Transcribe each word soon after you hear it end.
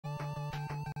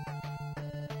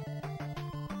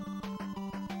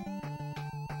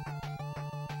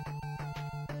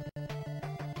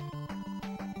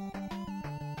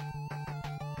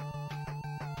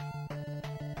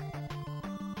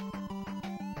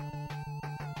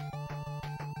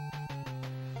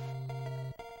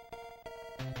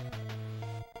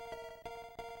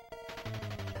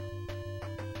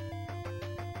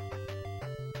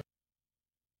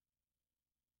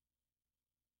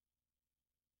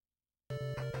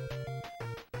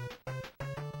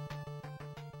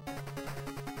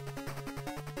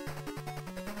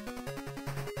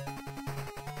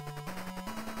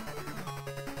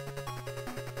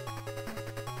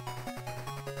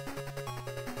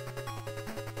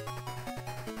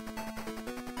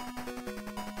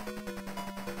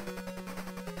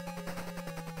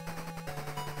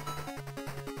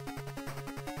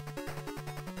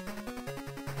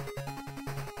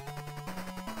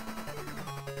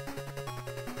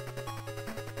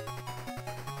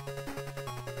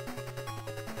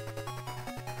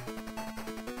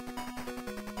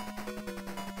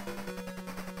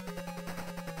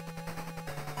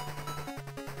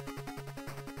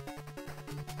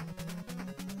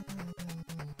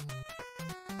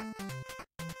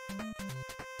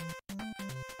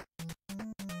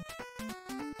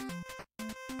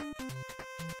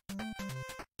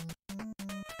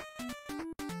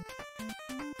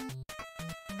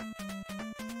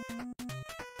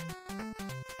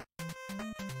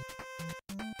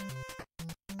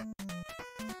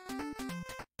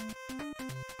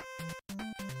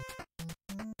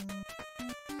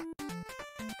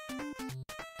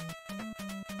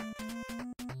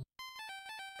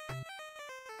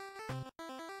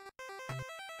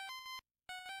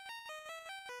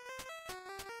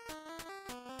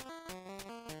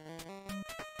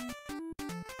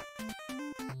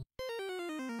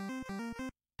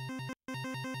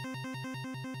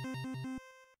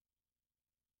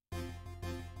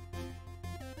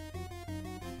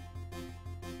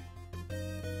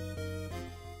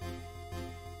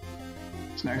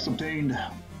Snacks obtained.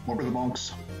 More for the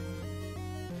monks.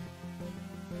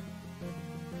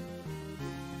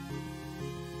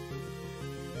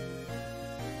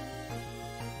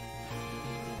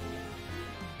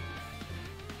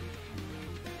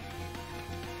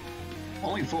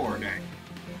 Only 4, dang.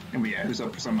 And yeah, who's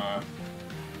up for some hat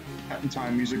and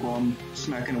time music while I'm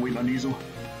snacking and waiting on Diesel?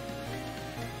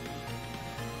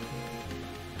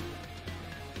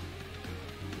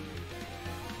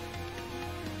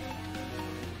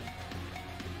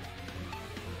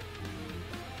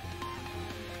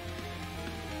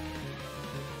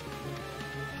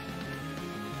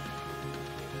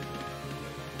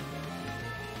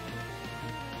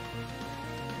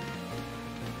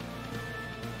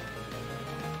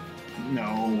 No,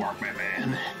 Markman,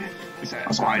 man.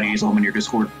 That's why I need home in your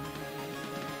Discord.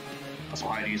 That's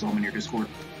why I need home in your Discord.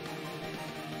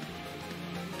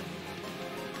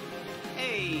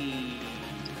 Hey!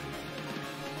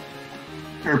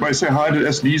 Everybody say hi to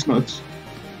SD's nuts.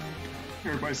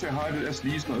 Everybody say hi to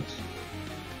SD's nuts.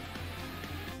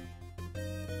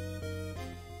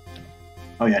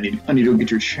 Oh yeah, I need to go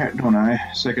get your chat, don't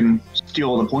I? So I can steal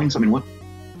all the points. I mean, what?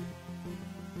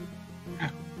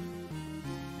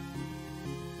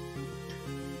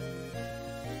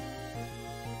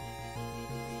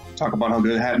 Talk about how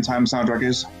good Hat in Time soundtrack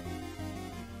is.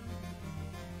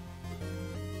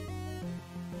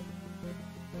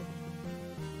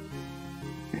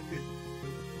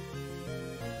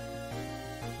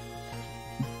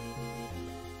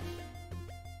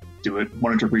 Do it.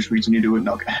 1 or 2 free sweets and you do it?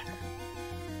 Okay.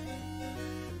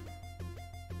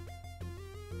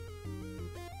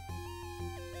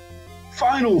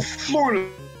 Final Florida.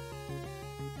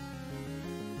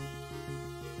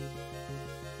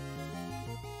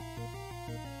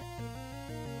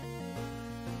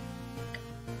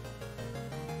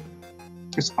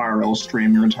 Just IRL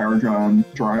stream your entire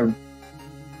drive.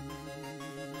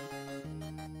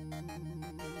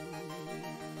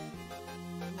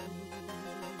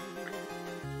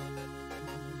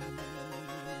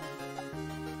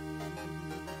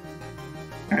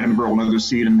 And roll another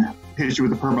seed and hit you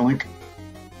with a permalink.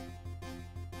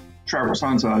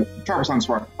 Traverson's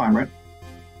fine, right?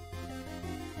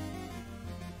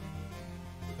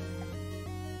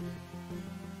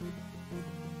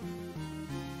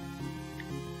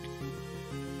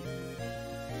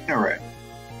 Alright.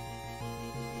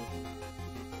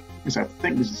 Because I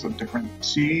think this is a different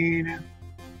seed.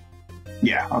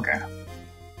 Yeah, okay.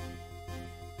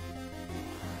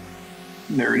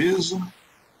 There it is.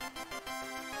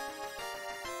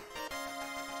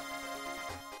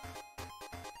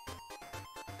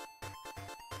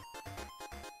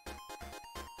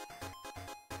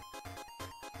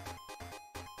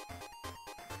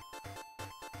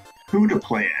 Who to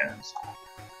play as?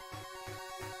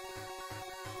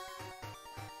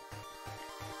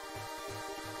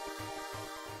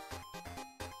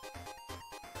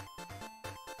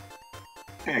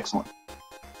 Excellent.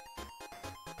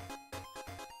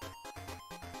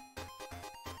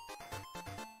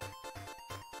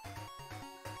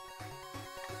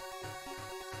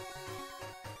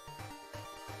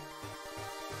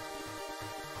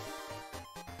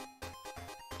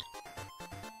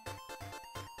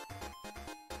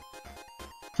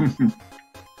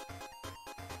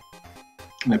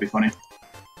 That'd be funny.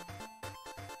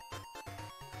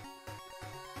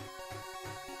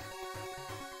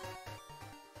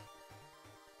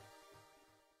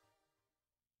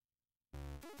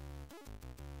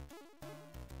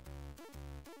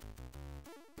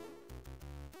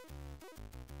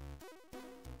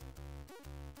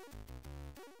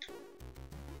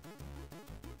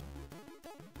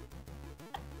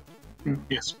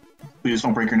 Yes. Please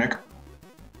don't break your neck.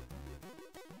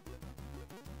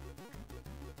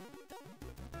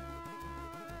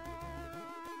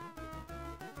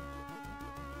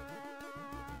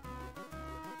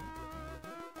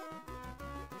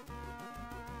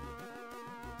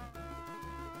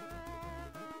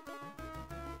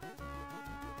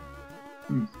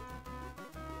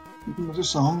 What's a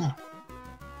song?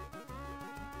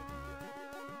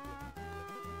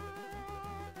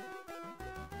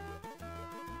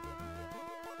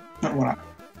 Not what I.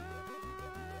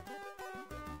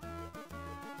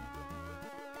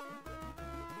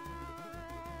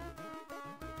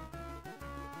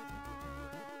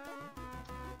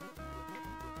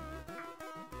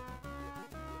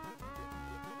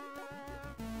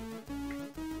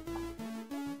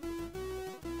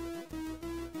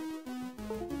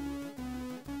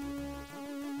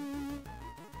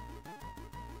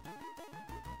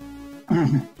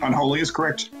 Unholy is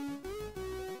correct.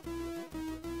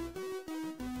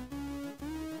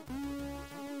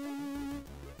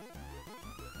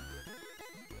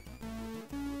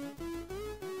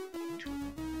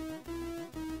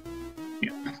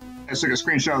 Yeah. I just took a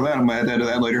screenshot of that. I'm going to add that to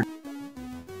that later.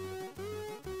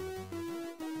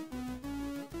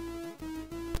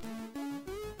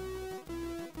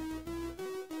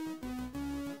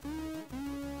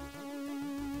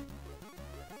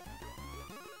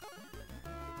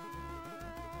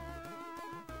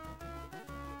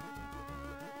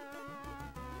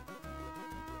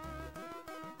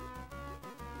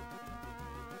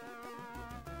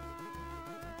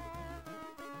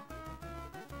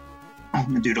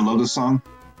 Dude, I love this song.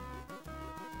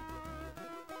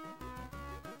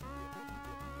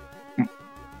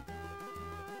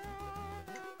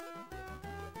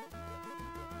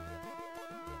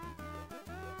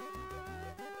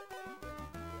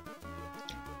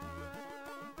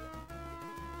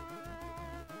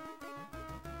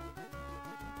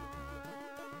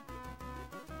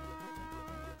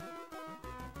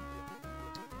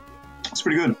 It's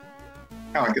pretty good.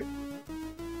 I like it.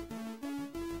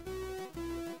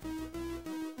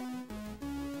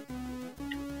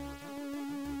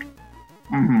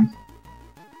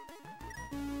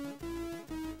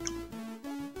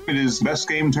 It is the best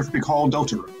game to ever be called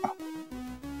Deltarune.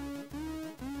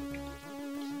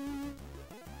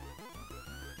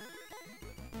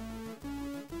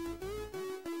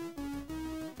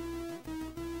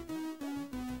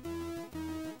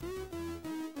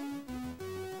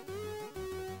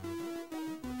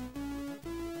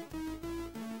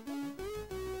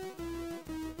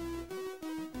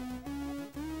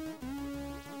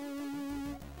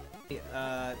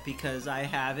 Because I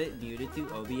have it muted through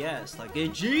OBS, like a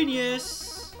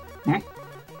genius.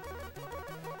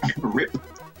 Rip.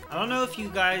 I don't know if you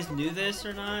guys knew this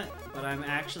or not, but I'm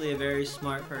actually a very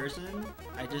smart person.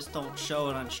 I just don't show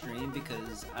it on stream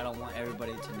because I don't want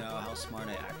everybody to know how smart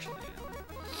I actually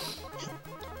am.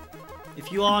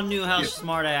 If you all knew how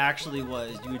smart I actually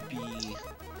was, you would be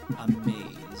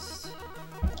amazed.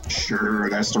 Sure,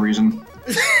 that's the reason.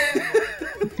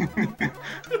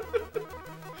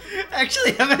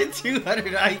 Actually, I'm at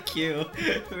 200 IQ.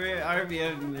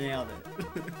 RBF nailed it.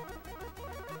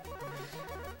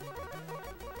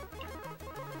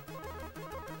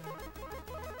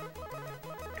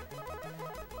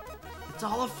 It's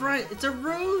all a front. It's a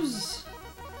ruse.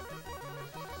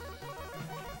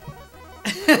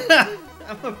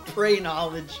 I'm a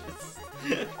brain-ologist.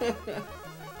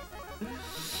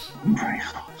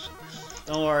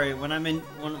 Don't worry. When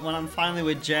I'm finally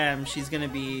with Gem, she's gonna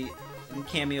be in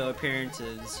cameo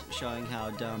appearances showing how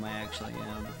dumb I actually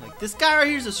am. Like, this guy right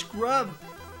here's a scrub.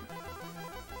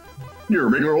 You're a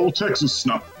regular old Texas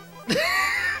snuff.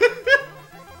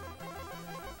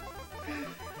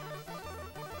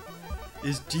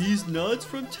 Is D's nuts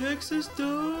from Texas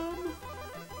dumb?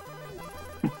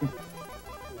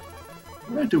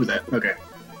 What do I do with that? Okay.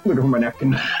 Looking for my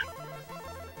napkin.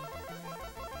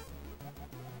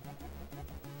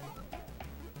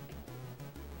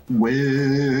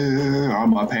 Where are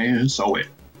my pants so wet?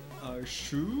 Are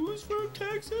shoes from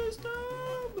Texas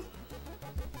dumb?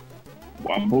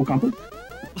 Wombo comfort?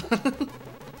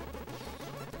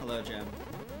 Hello, Jim.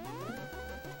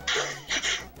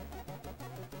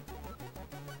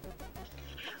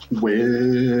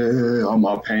 Where are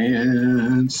my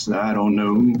pants? I don't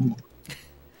know.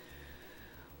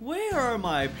 Where are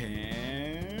my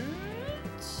pants?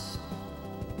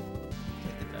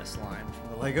 Like the best line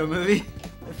from the Lego movie.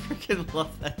 I freaking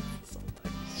love that so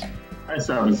much. I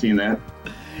still haven't seen that.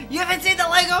 You haven't seen the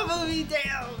Lego movie,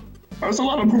 damn! There's a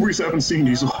lot of movies I haven't seen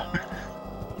these.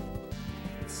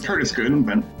 Heard it's good,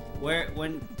 but Where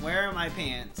are my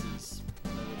pants is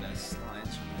one of the best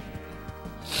lines from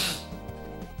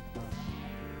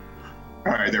the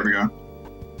movie. alright, there we go.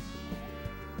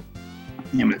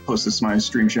 Yeah, I'm gonna post this to my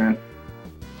stream chat.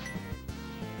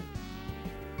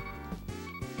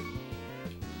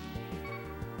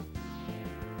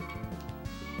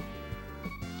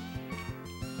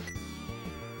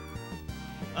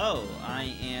 Oh,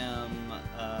 I am,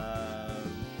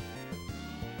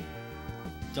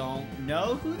 don't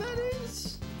know who that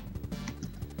is?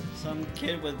 Some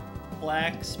kid with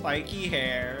black spiky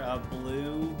hair, a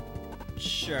blue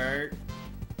shirt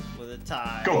with a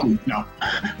tie. Goku, no.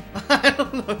 I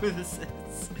don't know who this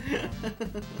is. I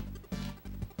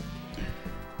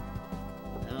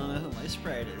don't know who my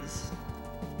sprite is.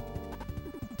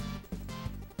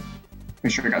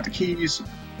 Make sure I got the keys.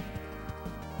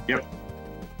 Yep.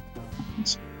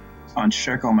 Let's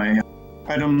uncheck all my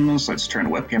items. Let's turn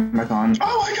the webcam back on.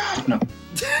 Oh my god! No.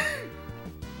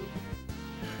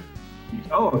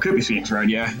 Oh, it could be Phoenix Red,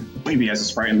 yeah. Maybe he has a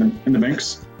sprite in the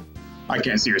banks. I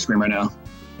can't see your screen right now.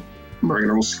 I'm a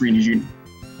regular old screen you.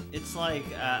 It's like,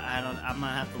 I'm gonna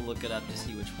have to look it up to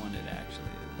see which one it actually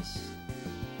is.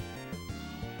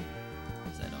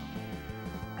 'Cause I don't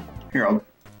know. Here,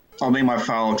 I'll name my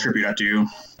file tribute after you.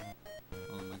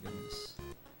 Oh my goodness.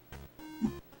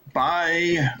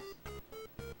 By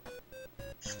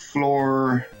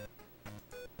Floor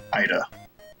Ida.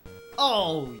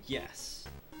 Oh, yes.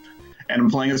 And I'm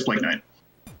playing this Blake Knight.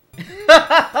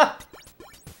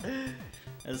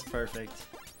 That's perfect.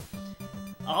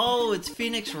 Oh, it's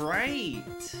Phoenix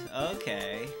Wright.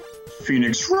 Okay.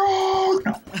 Phoenix Rock!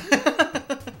 No.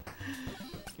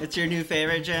 It's your new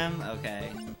favorite gem?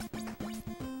 Okay.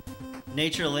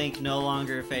 Nature Link no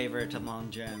longer a favorite among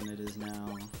gem. It is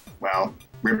now. Wow.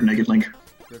 Rip Naked Link.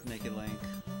 Rip Naked Link.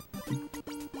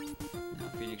 No,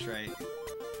 Phoenix Wright.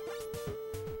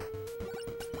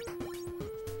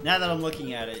 Now that I'm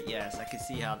looking at it, yes, I can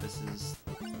see how this is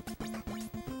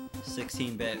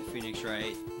 16-bit Phoenix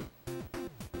Wright.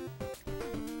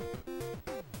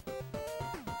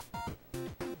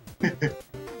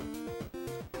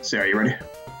 So, are you ready?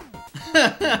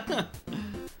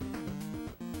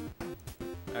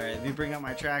 Alright, let me bring up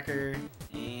my tracker,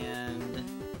 and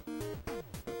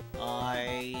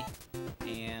I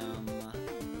am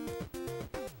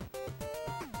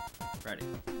ready.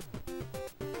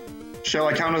 Shall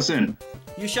I count us in?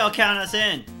 You shall count us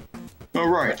in!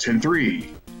 Alright, in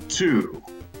 3, 2,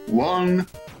 1,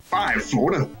 5,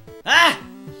 Florida. Ah!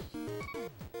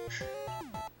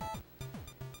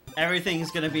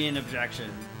 Everything's gonna be an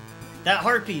objection. That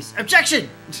heart piece. Objection!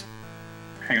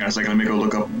 Hang on a second, let me go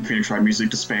look up Phoenix Wright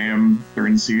music to spam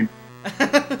during the seed.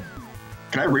 Can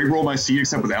I re-roll my seed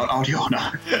except without audio?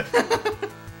 No.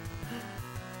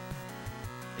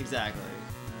 Exactly.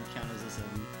 Count as a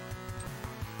 7.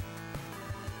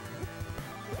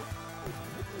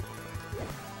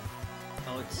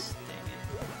 Oh, it's... dang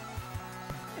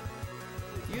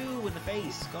it. You with the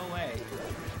face, go away.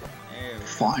 There we go.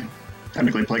 Fine.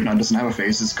 Technically, Plague Knight doesn't have a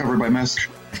face, it's covered by mask.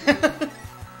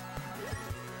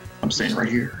 I'm staying right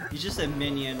here. He's just a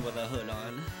minion with a hood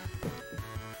on.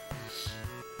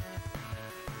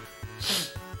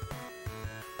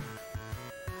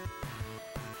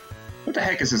 What the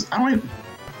heck is this? I don't even...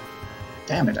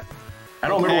 Damn it. I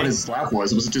don't remember what his laugh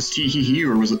was. Was it just tee-hee-hee,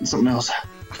 or was it something else?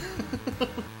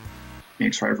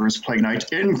 Phoenix Wright vs. Plague Knight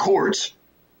in court.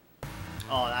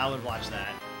 Oh, I would watch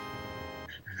that.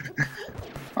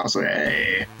 Also,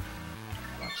 hey.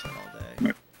 Watch that all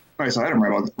day. Nice item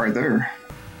right there.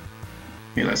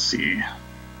 Okay, let's see.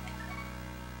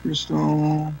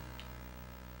 Crystal.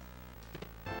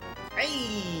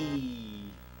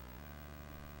 Hey!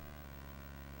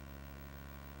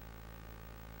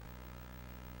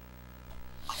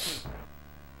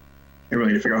 I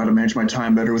really need to figure out how to manage my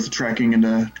time better with the tracking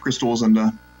and crystals and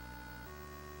the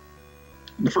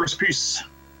first piece.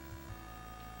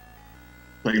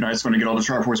 Plague Knight's going to get all the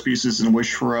Triforce pieces and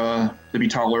wish for to be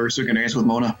taller so he can dance with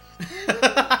Mona.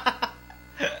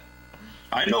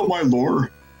 I know my lore.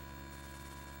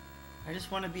 I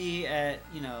just want to be at,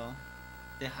 you know,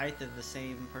 the height of the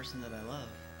same person that I love.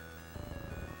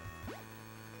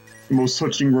 The most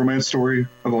touching romance story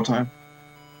of all time.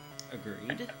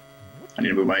 Agreed. I need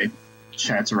to move my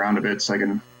chats around a bit so I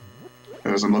can...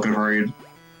 Because I'm looking at a very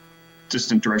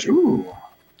distant direction. Ooh!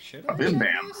 Should A bim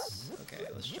bam. Okay,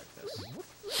 let's check this.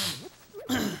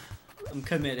 I'm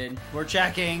committed. We're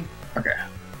checking. Okay.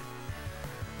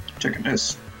 Checking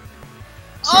this.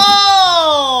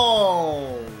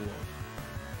 Oh!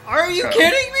 Are you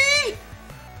kidding me?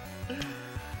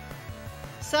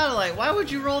 Satellite, why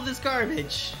would you roll this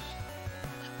garbage?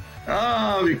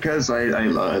 Because I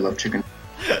love chicken.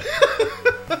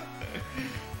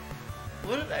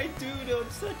 What did I do to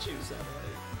upset you, Satellite?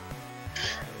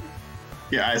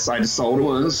 Yeah, I just saw what it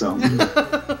was, so...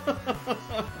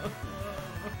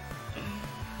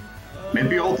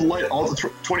 Maybe all the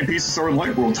 20 pieces are in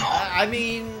Light World. I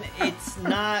mean, it's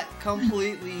not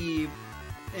completely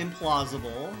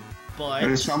implausible, but... I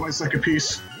just found my second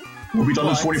piece. We'll be done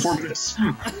in 24 minutes.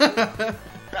 That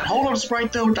hold-up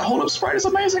sprite, though, the hold-up sprite is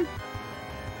amazing.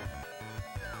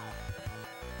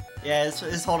 Yeah,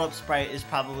 his hold-up sprite is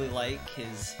probably like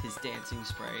his dancing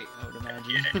sprite, I would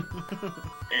imagine.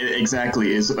 It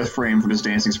exactly is a frame from his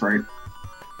dancing sprite.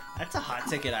 That's a hot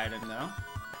ticket item, though.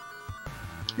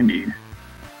 Indeed.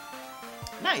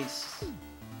 Nice.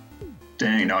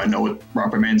 Dang, now I know what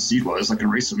Rocket Man's seed was. I can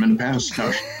erase him in the past.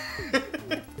 No.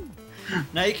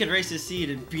 Now you can race his seed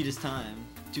and beat his time.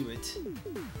 Do it.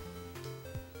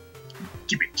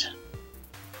 Keep it.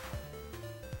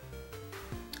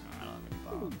 Oh, I don't have any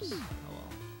bombs. Oh well.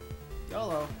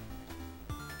 YOLO.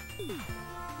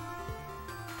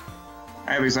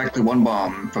 I have exactly 1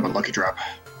 bomb from a lucky drop.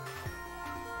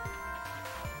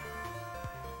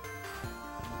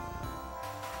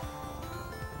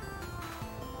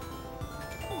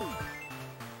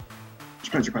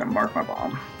 Suppose you're gonna mark my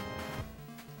bomb.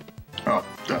 Oh,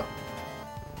 duh.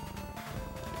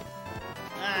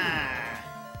 Ah.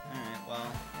 Alright,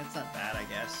 well, it's not bad, I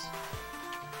guess.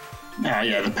 Ah,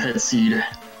 yeah, the pet seed.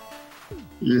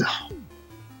 Yeah.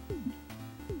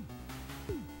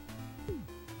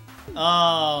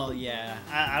 Oh, yeah.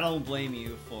 I don't blame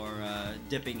you for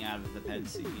dipping out of the ped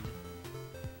seed.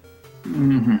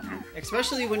 Mm-hmm.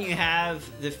 Especially when you have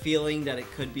the feeling that it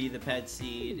could be the ped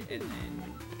seed, and then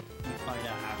you find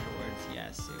out afterwards,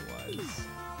 yes, it was.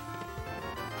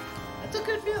 That's a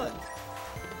good feeling.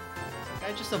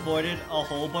 I just avoided a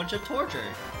whole bunch of torture.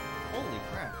 Holy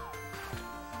crap.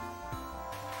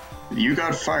 You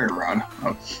got fired, Rod.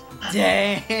 Oh.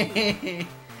 Dang!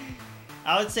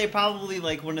 I would say probably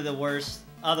like one of the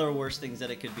other worst things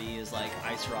that it could be is like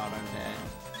Ice Rod on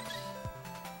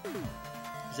ped.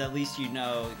 Because at least you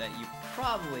know that you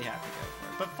probably have to go for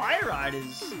it. But Fire Rod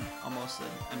is almost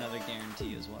another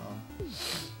guarantee as well.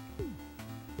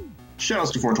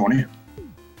 Shoutouts to 420.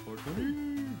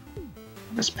 420?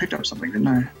 Just picked up something, didn't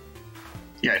I?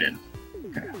 Yeah, I did.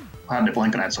 Okay. How did I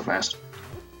blank on that so fast?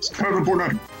 It's kind of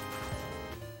important.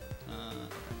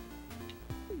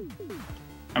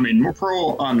 I mean, more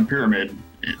pro on the pyramid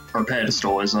or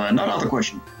pedestal is not out of the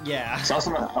question. Yeah. It's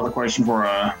also not out of the question for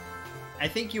I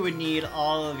think you would need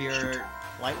all of your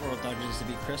Light World dungeons to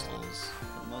be crystals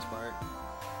for the most part.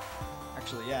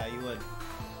 Actually, yeah, you would.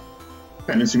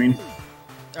 pendants, you mean?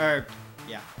 Or,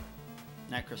 yeah,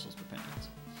 not crystals, but pendants.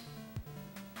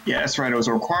 Yeah, that's right. It was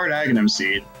a required Aghanim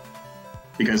seed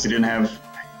because they didn't have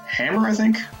hammer, I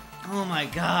think. Oh my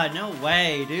god, no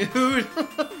way, dude.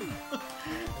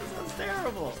 That's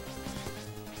terrible.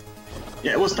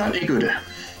 Yeah, it was not a good.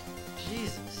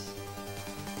 Jesus.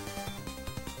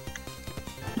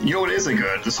 You know what is a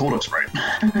good? This hold up sprite.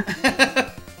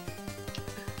 I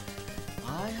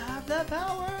have that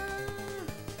power.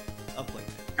 Uplink.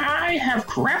 I have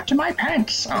crap to my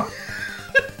pants. Oh.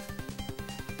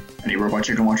 Any robot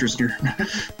chicken watchers here?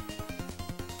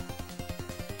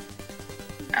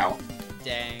 Ow.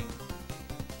 Dang.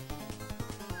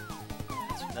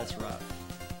 That's rough.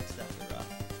 It's definitely rough.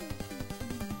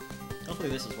 Hopefully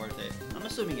this is worth it. I'm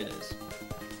assuming it is.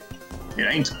 It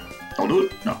ain't. Don't do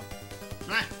it. No.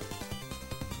 Ah.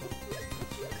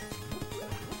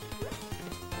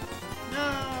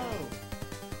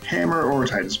 No! Hammer or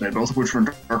Titan Smith, both of which were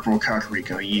Dark World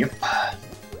Kakariko. Yep.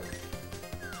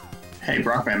 Hey,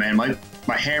 Brockman, man, my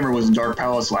hammer was in Dark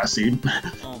Palace last seed.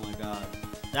 Oh my god.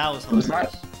 That was It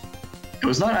hilarious.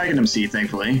 was not Aghanim seed,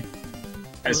 thankfully.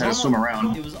 I just had to swim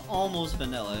around. It was almost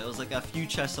vanilla. It was like a few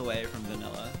chests away from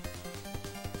vanilla.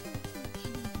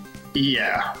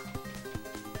 Yeah.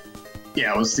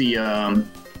 Yeah, it was the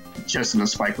chest in the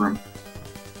spike room.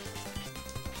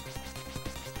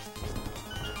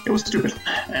 It was stupid,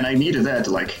 and I needed that to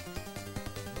like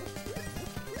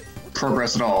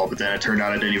progress at all. But then it turned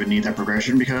out I didn't even need that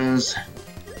progression because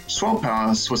Swamp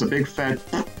Palace was a big fat.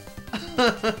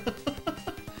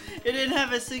 It didn't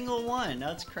have a single one.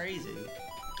 That's crazy.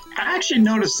 I actually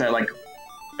noticed that, like,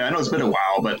 I know it's been a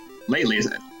while, but lately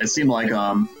it seemed like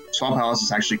Swamp Palace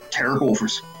is actually terrible for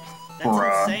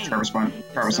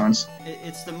Traverse Sons.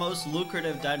 It's the most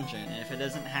lucrative dungeon. And if it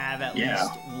doesn't have at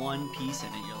least one piece in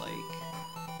it, you're like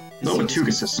A little bit too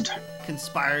consistent.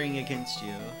 Conspiring against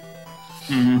you.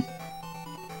 Mm-hmm.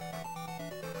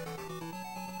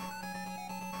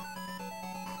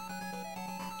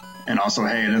 And also,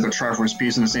 hey, another Triforce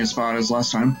piece in the same spot as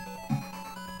last time.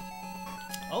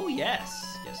 Oh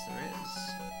yes, yes there is.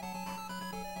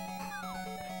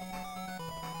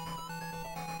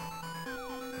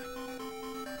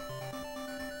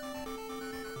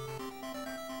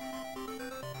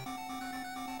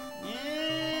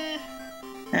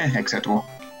 Yeah. Acceptable.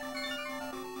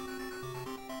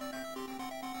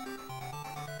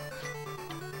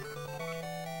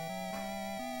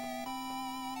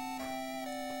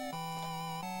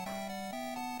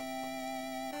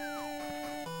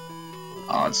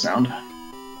 Odd sound.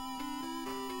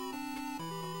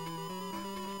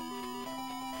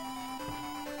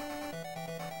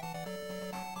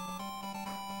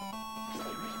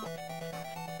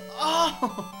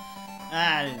 Oh!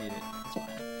 I didn't need it. It's fine.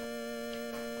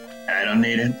 I don't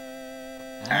need it.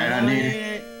 I don't need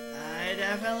it. I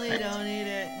definitely don't need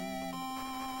it.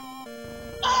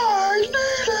 I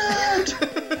need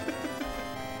it!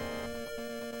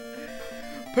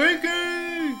 Pinky!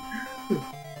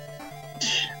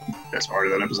 Best part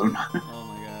of that episode. Oh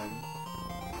my god.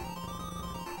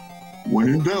 When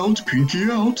in doubt, pinky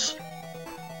out.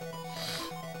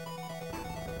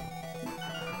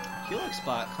 Helix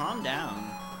Spot, calm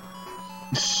down.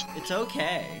 It's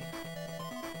okay.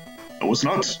 No, it's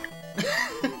not.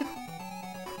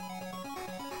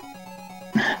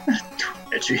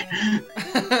 Itchy.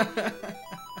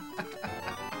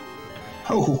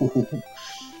 Oh.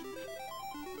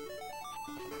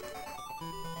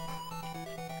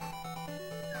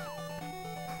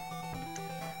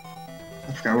 I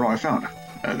forgot what I found.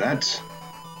 That.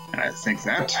 And I think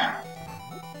that.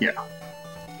 Yeah.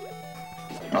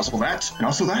 And also that. And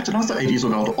also that. And also 80s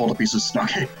with all the pieces.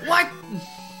 Okay. What?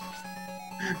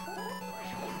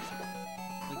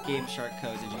 What Game Shark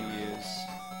code did you use?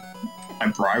 I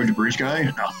bribed the bridge guy?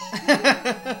 No.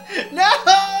 No!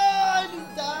 I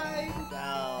just died!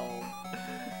 No.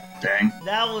 Dang.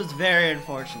 That was very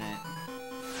unfortunate.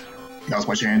 That was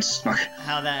my chance. Okay.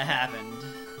 How that happened.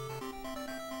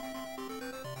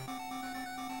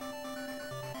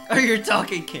 Oh, you're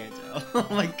talking Kanto. Oh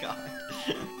my god.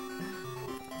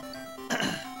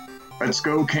 Let's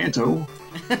go, Kanto.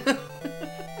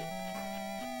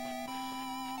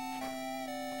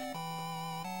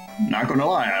 Not gonna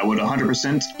lie, I would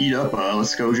 100% eat up a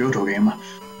Let's Go Johto game. Heck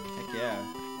yeah.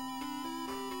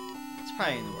 It's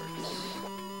probably in the works.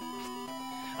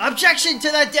 Objection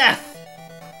to the death!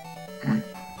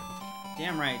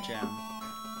 Damn right, Gem.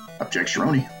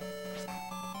 Objectiononi.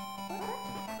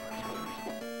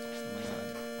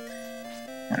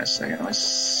 And a second, my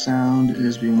sound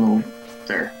is being low.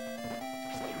 There.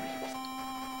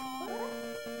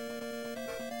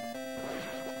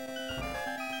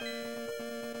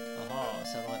 Aha,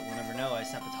 Satellite will never know I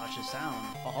sabotage his sound.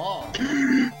 Aha!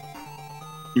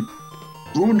 You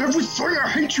ruined everything! I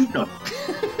hate you! No.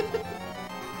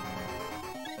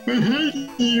 I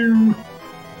hate you!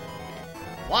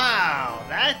 Wow,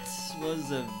 that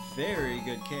was a very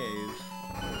good cave.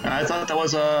 I thought that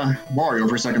was Mario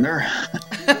for a second there.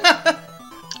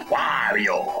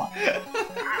 Wario!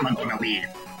 I'm gonna win.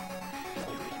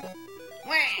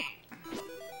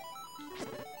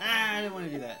 Ah, I didn't want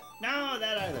to do that. No,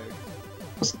 that either.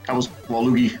 That was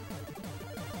Waluigi.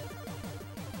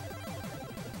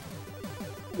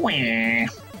 Wah.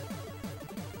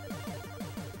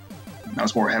 That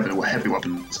was more heavy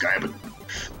weapon, this guy, but.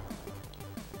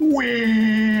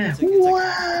 Wah.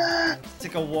 It's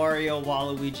like a Wario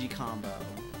Waluigi combo.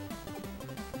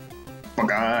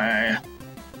 Buckeye.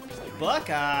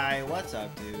 Buckeye, what's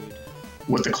up, dude?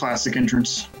 With the classic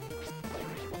entrance.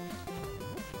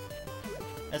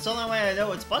 That's the only way I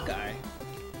know it's Buckeye.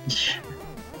 Just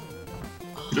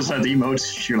had the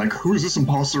emotes. You're like, who is this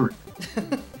imposter?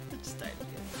 Just died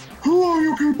again. Who are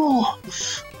you people?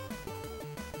 Is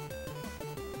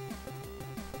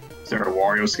there a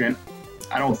Wario skin?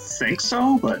 I don't think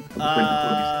so, but I wouldn't be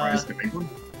surprised to make one.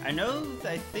 I know.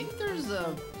 I think there's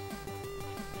a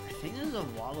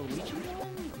Waluigi one.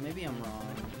 Maybe I'm wrong.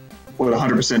 Would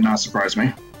 100% not surprise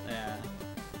me. Yeah.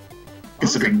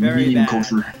 Considering very meme bad.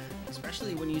 culture.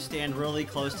 Especially when you stand really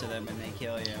close to them and they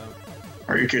kill you.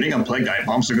 Are you kidding? I'm Plague Knight.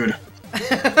 Bombs are good.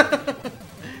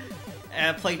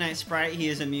 Plague Knight Sprite, he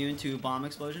is immune to bomb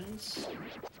explosions.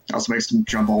 Also makes them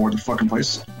jump all over the fucking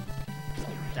place.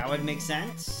 That would make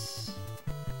sense.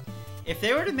 If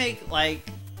they were to make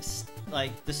like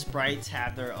the sprites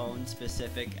have their own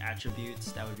specific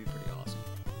attributes, that would be pretty awesome.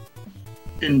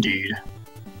 Indeed.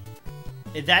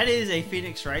 If that is a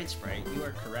Phoenix Wright sprite, you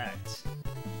are correct.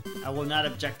 I will not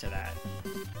object to that.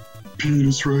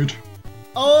 Penis right.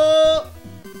 Oh!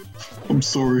 I'm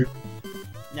sorry.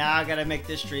 Now I gotta make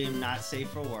this stream not safe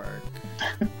for work.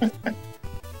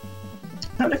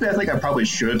 Technically, I think I probably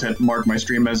should have marked my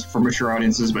stream as for mature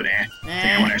audiences, but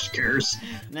no one actually cares.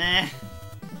 Nah.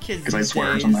 Because I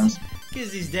swear sometimes.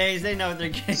 Kids these days, they know what they're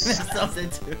getting themselves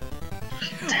into.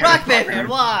 Damn Rock it, Baby,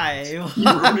 why?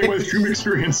 You're ruining my stream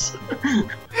experience.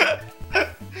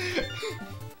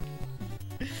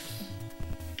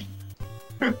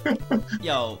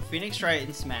 Yo, Phoenix Wright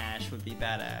and Smash would be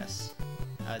badass.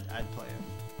 I'd play him.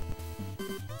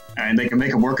 And they can make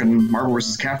them work in Marvel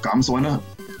vs. Capcom, so why not?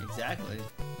 Exactly.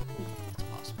 It's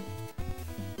possible.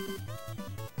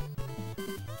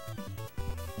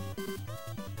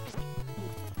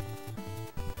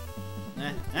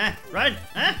 Run!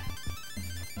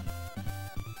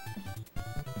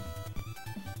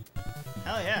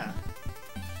 Hell yeah.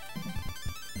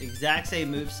 Exact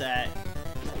same moveset,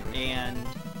 and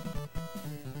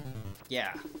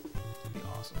yeah, it'd be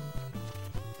awesome.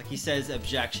 Like he says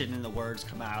objection and the words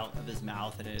come out of his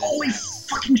mouth and it is Holy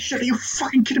fucking shit, are you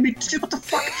fucking kidding me? Dude, what the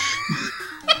fuck?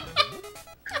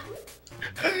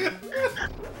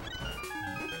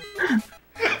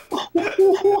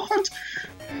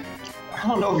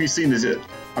 if you've seen this yet.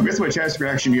 I'm guessing by chat's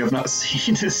reaction you have not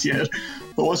seen this yet.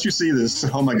 But once you see this,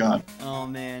 oh my god. Oh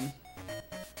man.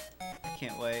 I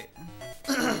can't wait.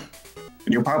 And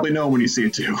you'll probably know when you see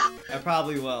it too. I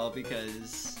probably will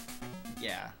because,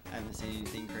 yeah, I haven't seen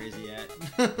anything crazy yet.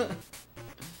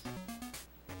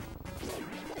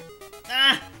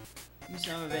 Ah! You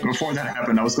son of a bitch. Before that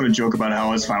happened, I was going to joke about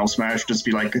how his Final Smash just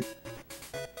be like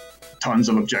tons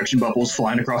of objection bubbles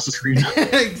flying across the screen.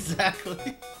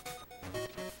 Exactly.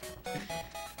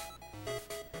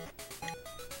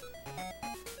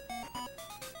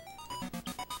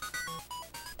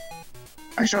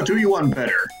 Actually, I'll do you one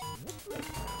better.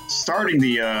 Starting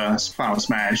the Final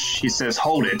Smash, he says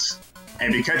hold it,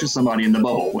 and if he catches somebody in the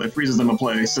bubble, it freezes them in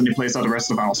place, and he plays out the rest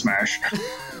of the Final Smash.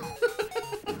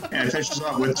 And it finishes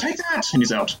off with, take that! And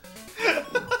he's out. Oh,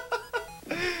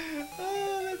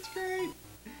 that's great.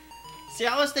 See,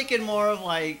 I was thinking more of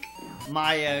like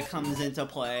Maya comes into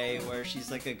play where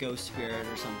she's like a ghost spirit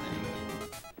or something.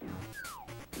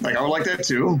 Like, I would like that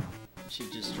too. And she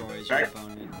destroys your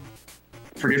opponent.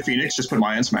 Forget Phoenix, just put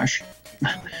Maya in Smash.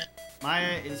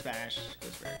 Maya in Smash,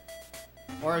 ghost spirit.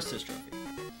 Or assist trophy.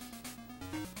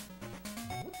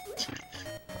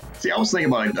 See, I was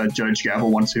thinking about a Judge Gavel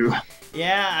one too.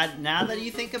 Yeah, now that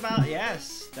you think about it,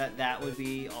 yes, that would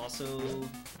be also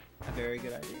a very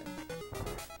good idea.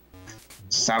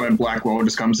 Simon Blackwell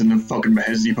just comes in and fucking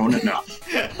beheads the opponent. No. Alright,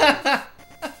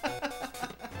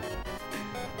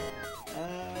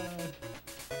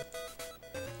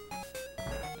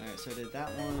 so I did that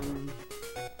one.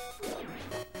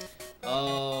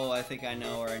 Oh, I think I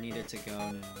know where I needed to go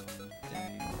now.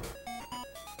 Dang.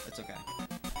 That's okay.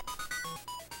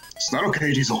 It's not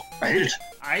okay, Diesel. I hate it.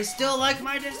 I still like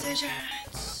my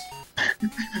decisions!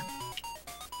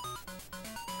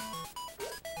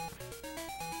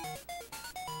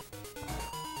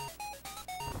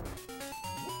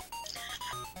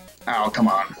 Oh, come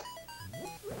on.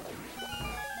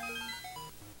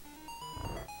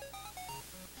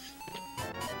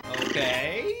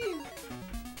 Okay.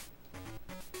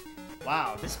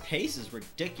 Wow, this pace is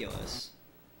ridiculous.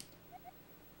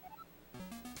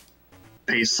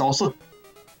 Pace salsa?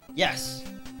 Yes.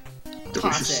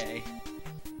 Delicious. Passe.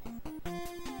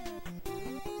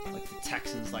 Like the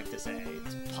Texans like to say,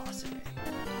 it's passe.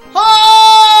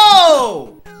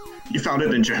 Oh! You found it,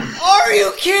 didn't you? Are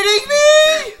you kidding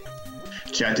me?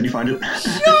 Chat, did you find it?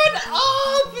 Shut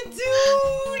up, dude!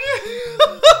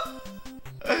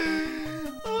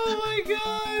 Oh my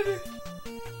god.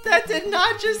 That did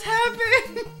not just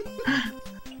happen.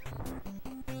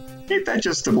 Ain't that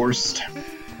just the worst?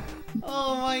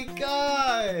 Oh my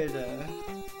god.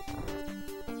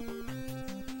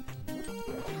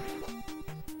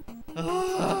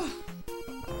 Ugh.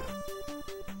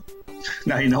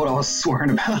 Now you know what I was swearing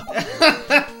about.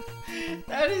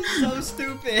 That is so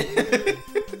stupid.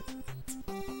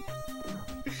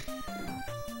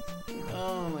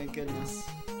 Oh my goodness.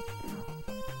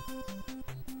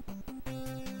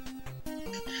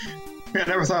 Yeah, I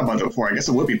never thought about that before. I guess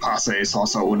it would be passe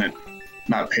salsa, wouldn't it?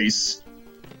 Not pace.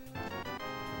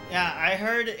 Yeah, I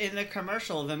heard in the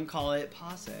commercial them call it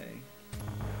passe.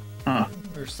 Huh.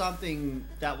 Or something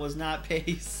that was not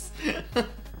pace.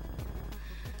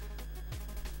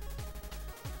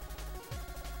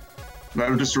 That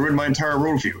would just ruin my entire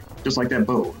worldview. Just like that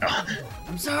bow. No.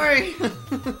 I'm sorry.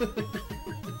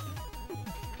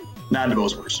 Nah, the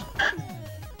bow's worse.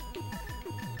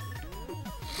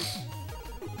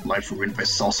 Life ruined by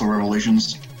salsa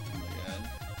revelations.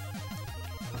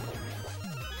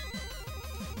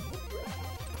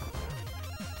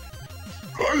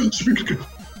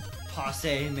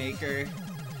 Passe maker.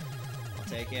 I'll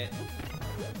take it.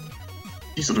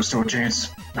 Diesel, there's still a chance.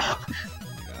 God.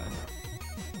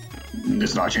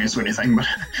 There's not a chance for anything, but...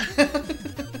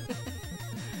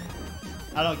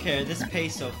 I don't care. This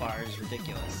pace so far is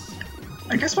ridiculous.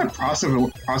 I guess by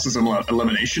process of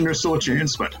elimination, there's still a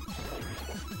chance, but...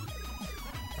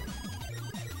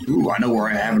 Ooh, I know where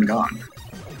I haven't gone.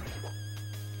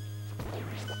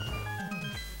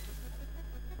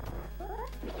 I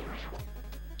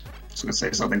was gonna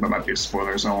say something, but it might be a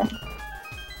spoiler, so I won't.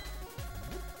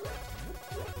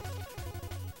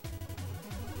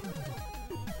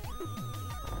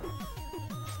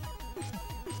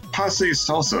 Passe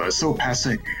salsa is so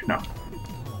passe. No.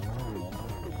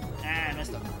 Ah, I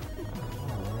messed up.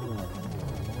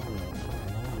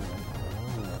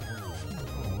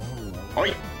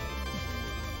 Oi!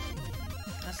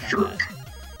 That's not Sure. bad.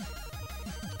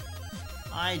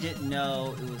 I didn't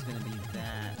know it was gonna be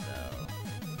that, though.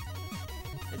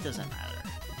 It doesn't matter.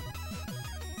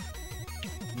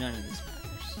 None of this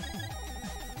matters.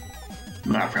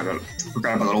 Nah, I forgot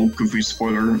about that old goofy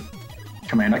spoiler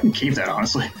command. I can keep that,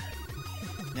 honestly.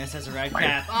 Ness has a red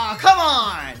cap. Oh, come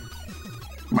on!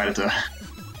 Might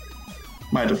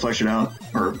have to flesh it out,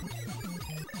 or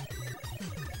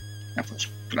not flesh.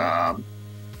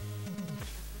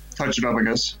 Touch it up, I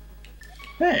guess.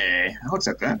 Hey, I'll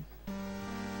accept that.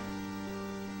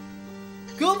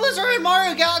 Goombas are in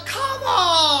Mario Galaxy. Come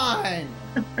on!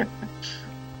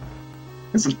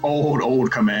 It's an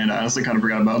old command. I honestly kind of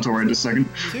forgot about until right this second.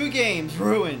 2 games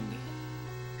ruined.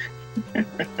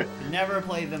 Never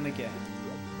play them again.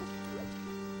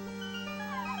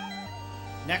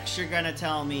 Next, you're gonna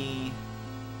tell me.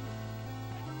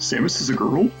 Samus is a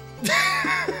girl?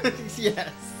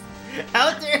 Yes.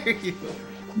 How dare you?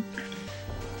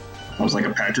 That was like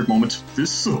a Patrick moment.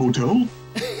 This is a hotel?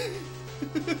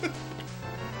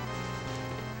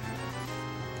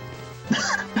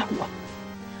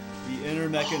 The inner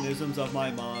mechanisms of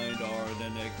my mind are an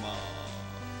enigma.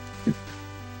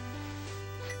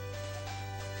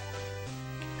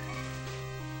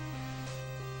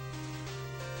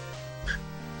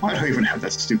 Why do I even have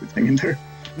that stupid thing in there?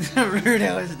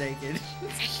 Rudo is naked.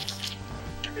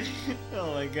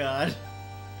 Oh my god.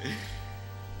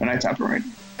 And I tapped right.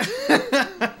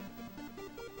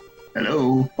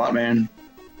 Hello, Botman.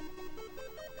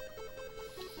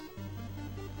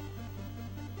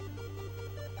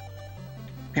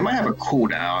 He might have a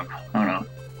cooldown. I don't know.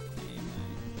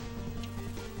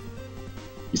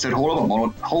 He said hold up a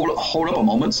moment. Hold up a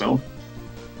moment. So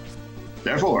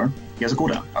therefore, he has a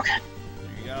cooldown. Okay.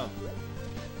 There you go.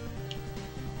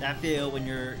 That feel when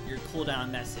your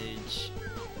cooldown message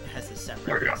has a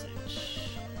separate message.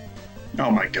 Oh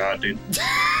my god, dude.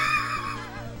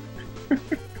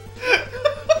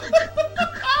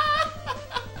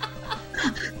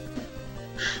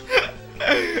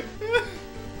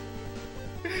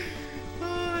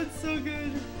 Oh, it's so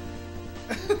good.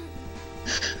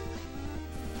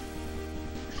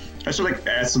 I should like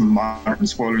add some modern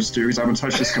spoilers too, because I haven't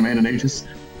touched this command in ages.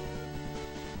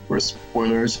 Or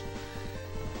spoilers.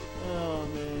 Oh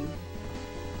man.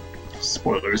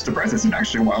 Spoilers. The breath isn't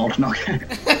actually wild. No, okay.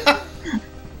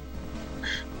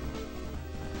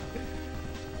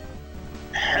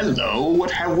 Hello,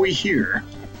 what have we here?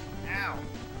 Ow.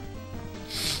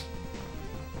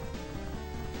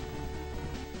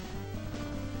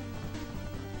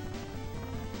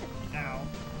 Ow.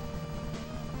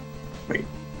 Wait.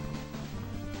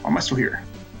 Why am I still here?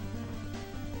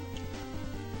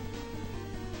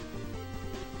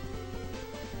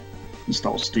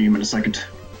 Install Steam in a second.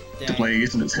 Dang. To play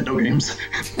some Nintendo games.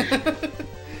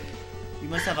 You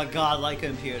must have a godlike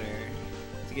computer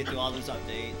to get through all those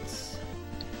updates.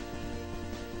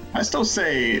 I still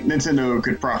say Nintendo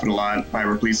could profit a lot by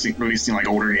releasing like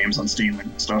older games on Steam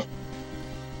and stuff.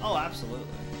 Oh, absolutely.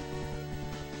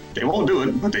 They won't do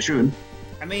it, but they should.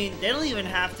 I mean, they don't even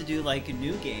have to do like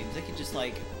new games. They could just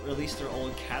like release their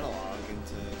old catalog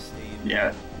into Steam.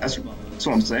 Yeah, that's what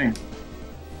I'm saying.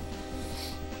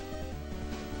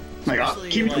 Like,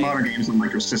 keeping the modern games on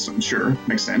like your system, sure,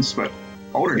 makes sense, but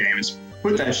older games,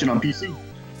 put that shit on PC.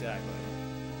 Exactly.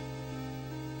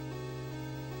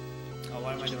 Oh,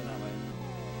 why am I doing that way?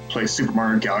 Play Super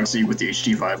Mario Galaxy with the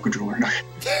HD Vive controller.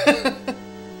 It's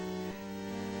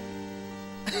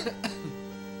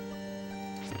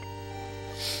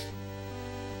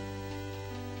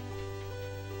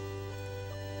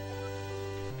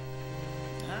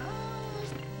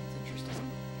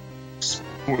interesting.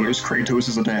 Spoilers, Kratos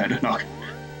is a dad. No.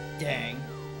 Dang.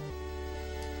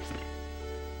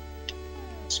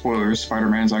 Spoilers,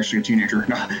 Spider-Man's actually a teenager.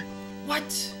 No.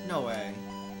 What? No way.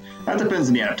 That depends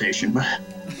on the adaptation, but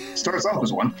starts off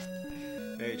as one.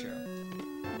 Very true.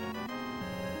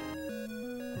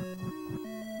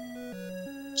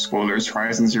 Spoilers,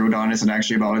 Horizon Zero Dawn isn't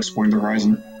actually about exploring the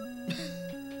horizon.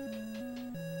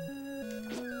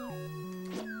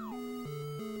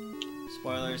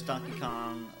 Spoilers, Donkey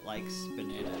Kong likes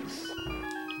bananas.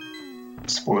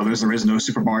 Spoilers, there is no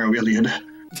Super Mario Iliad.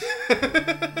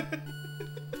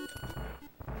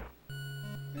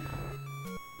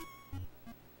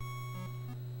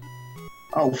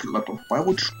 Oh, why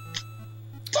would you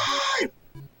die?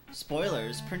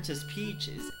 Spoilers, Princess Peach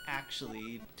is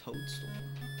actually Toadstool.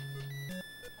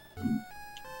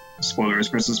 Spoilers,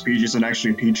 Princess Peach isn't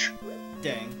actually Peach.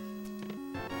 Dang.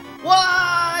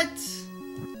 What?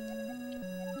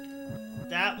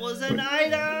 That was an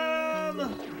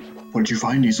item! What did you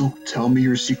find, Diesel? Tell me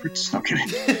your secrets. No, I'm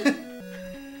kidding.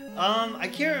 I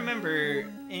can't remember.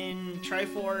 In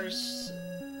Triforce,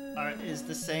 is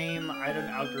the same item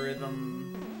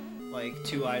algorithm, like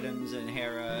 2 items in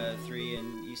Hera, 3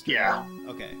 in Easter? Yeah.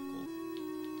 Okay, cool.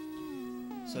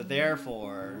 So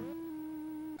therefore,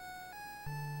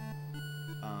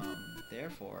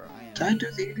 Therefore, I am Did I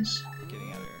do these?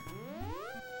 getting out of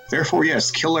here. Therefore, yes,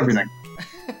 kill everything.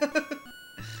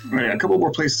 Alright, a couple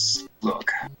more places. Look.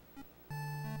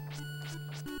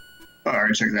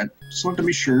 Alright, check that. Just wanted to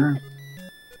be sure.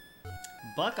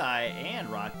 Buckeye and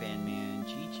Rock Band Man,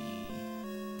 GG.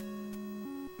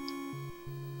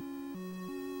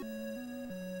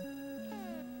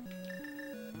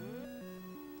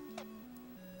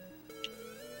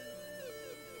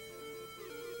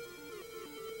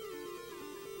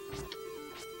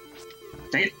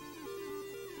 Dang it.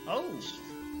 Oh,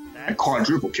 A that's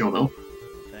quadruple kill, though.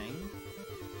 thing.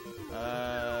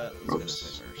 Let's go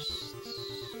this way first.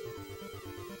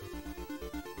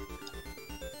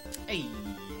 Hey,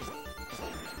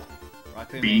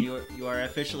 Rockman Man, you are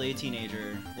officially a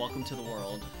teenager. Welcome to the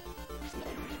world.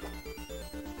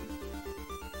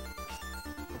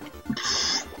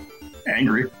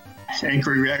 Angry.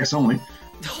 Angry reacts only.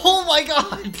 Oh my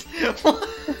god!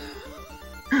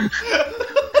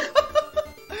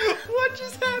 What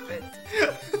just happened?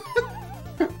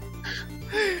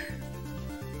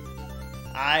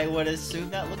 I would assume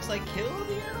that looks like kill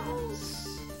the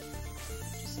animals.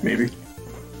 Maybe.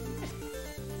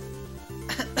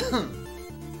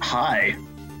 Hi.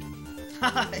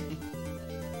 Hi.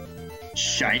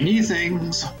 Shiny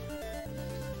things.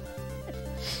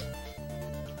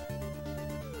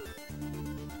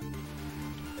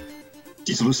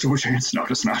 Did you lose to a chance? No,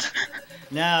 it's not.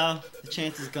 No, the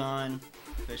chance is gone.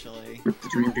 Officially. Rip the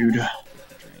dream, dude.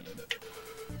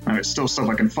 There's still stuff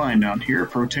I can find down here,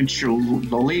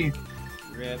 potentially.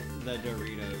 Rip the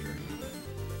Dorito dream.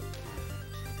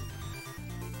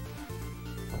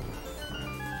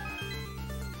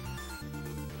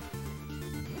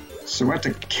 So we have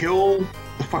to kill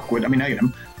the fuckwit,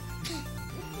 item.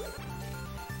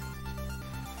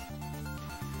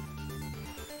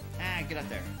 Ah, get up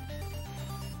there.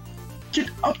 Get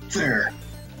up there!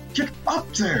 Get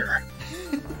up there!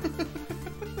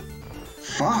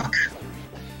 Fuck!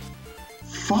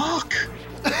 Fuck!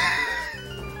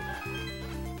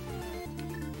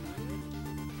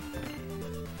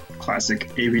 Classic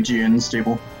AVGN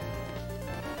staple.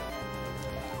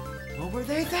 What were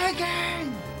they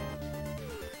thinking?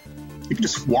 You can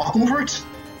just walk over it?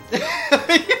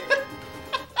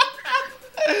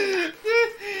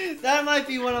 That might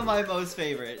be one of my most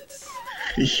favorites.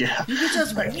 Yeah. You can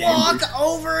just walk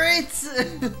over it!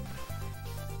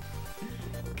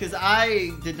 Because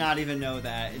I did not even know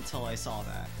that until I saw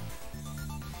that.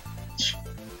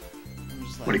 I'm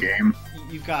just like, What a game.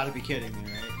 You've got to be kidding me,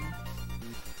 right?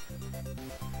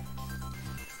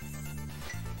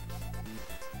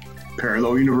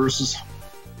 Parallel universes.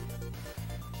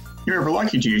 You remember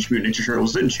liking Teenage Mutant Ninja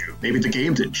Turtles, didn't you? Maybe the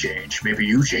game didn't change. Maybe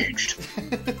you changed.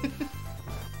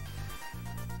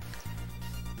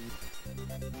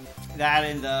 That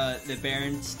and the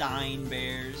Berenstein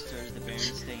Bears, there's the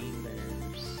Berenstain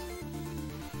Bears.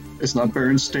 It's not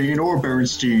Berenstain or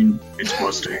Berenstein. It's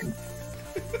Bloodstein.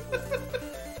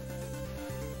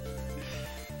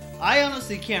 I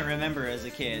honestly can't remember as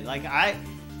a kid. Like, I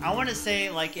want to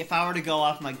say, like, if I were to go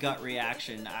off my gut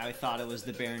reaction, I thought it was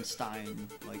the Berenstein,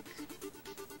 like,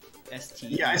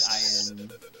 S-T-E-I-N. Yeah,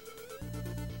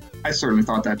 I certainly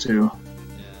thought that too.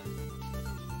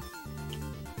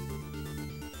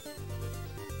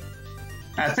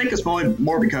 I think it's probably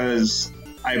more because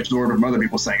I absorbed from other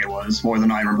people saying it was, more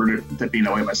than I remembered it being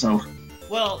that way myself.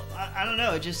 Well, I don't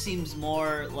know, it just seems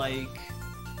more like,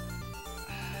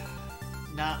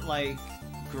 not like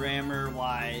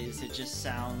grammar-wise, it just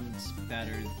sounds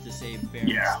better to say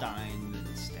Berenstein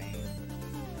than Stain.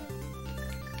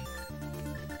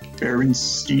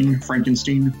 Berenstein?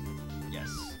 Frankenstein? Yes.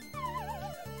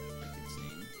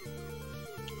 Frankenstein.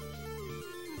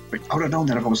 Wait, I would have known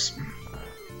that if I was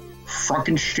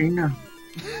Frankenstein.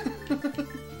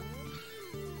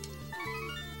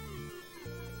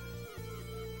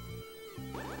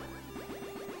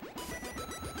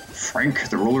 Frank,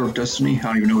 the ruler of destiny? I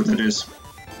don't even know what that is.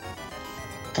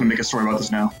 I'm gonna make a story about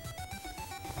this now.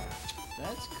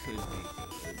 That could be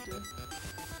good.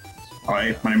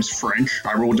 Hi, my name's Frank.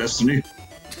 I rule destiny.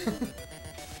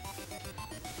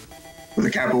 With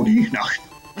a capital D? No.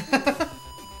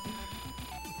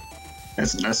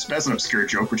 That's an obscure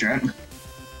joke for chat.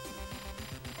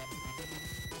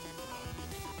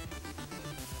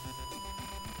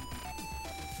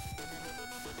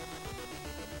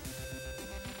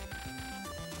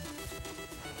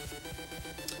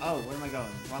 Oh, where am I going?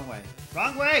 Wrong way.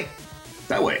 Wrong way!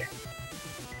 That way.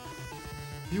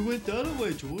 You went that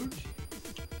way, George.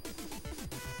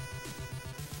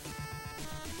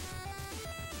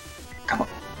 Come on.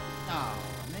 Aw,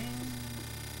 man.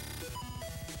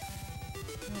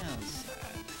 That was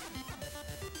sad.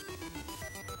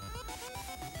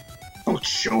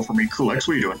 show for me. Cool X,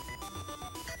 what are you doing?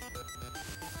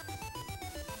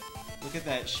 Look at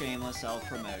that shameless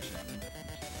self-promotion.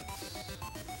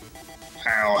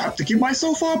 I'll have to give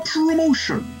myself a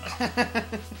promotion. I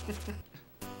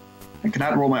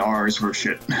cannot roll my R's for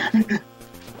shit.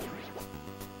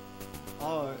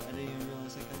 Oh, I didn't even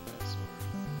realize I got that sword.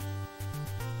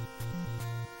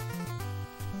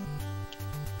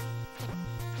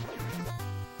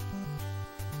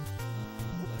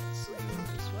 Let's go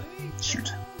this way.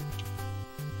 Shoot.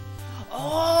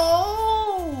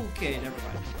 Oh! Okay, never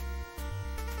mind.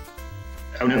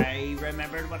 Oh no. I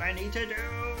remembered what I need to do.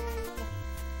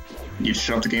 You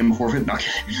shut up the game and forfeit? No,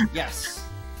 okay. Yes.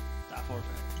 Stop forfeit.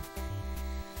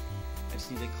 I just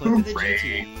need to click with the Hooray.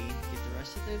 GT, get the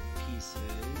rest of the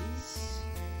pieces.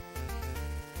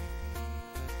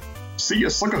 See ya,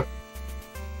 sucker.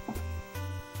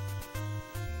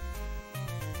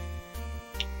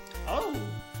 Oh!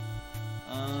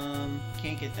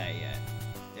 Can't get that yet.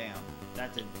 Damn.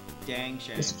 That's a dang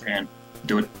shame. Yes, you can.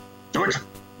 Do it. Do it.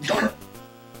 Do it.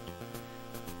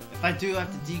 If I do, I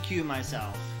have to DQ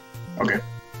myself. Okay.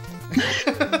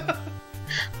 For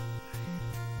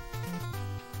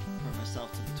myself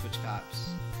to the Twitch cops.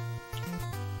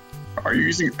 Are you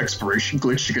using expiration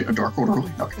glitch to get a dark order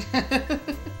early? Okay. I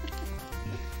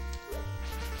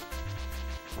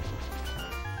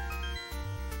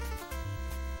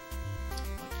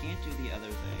can't do the other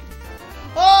thing.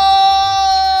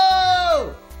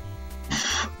 Oh!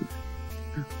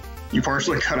 You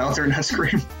partially cut out there in that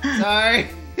scream. Sorry.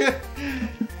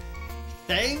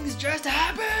 Things just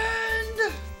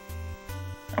happened!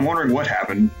 I'm wondering what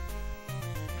happened.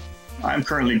 I'm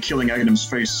currently killing Aghanim's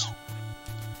face.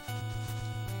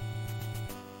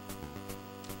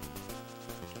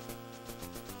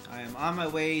 I am on my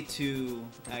way to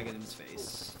Aghanim's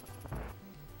face.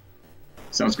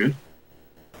 Sounds good.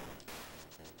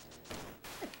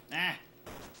 Ah.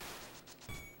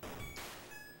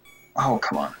 Oh,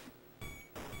 come on.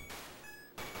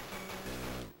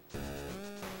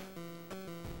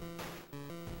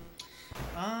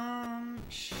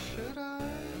 Should I?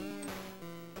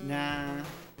 Nah.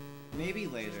 Maybe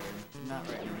later. Not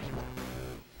right now.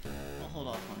 I'll hold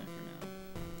off on it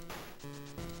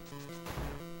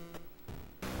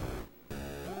for now.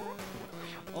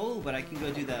 Oh, but I can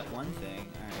go do that one thing.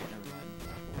 Alright, never mind.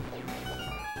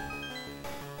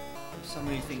 There's so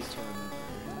many things to remember.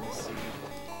 Let's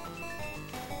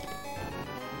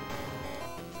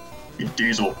see.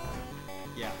 Diesel.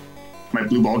 Yeah. My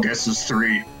blue ball guess is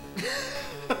 3.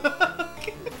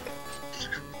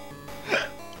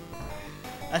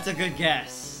 That's a good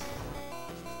guess.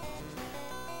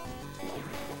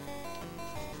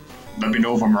 Let me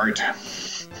know if I'm right.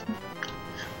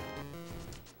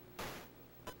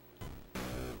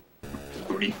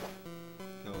 Booty.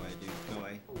 Go away, dude. Go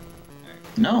away.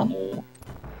 Alright. No.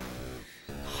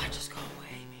 God, just go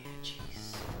away, man.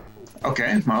 Jeez.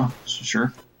 Okay, well,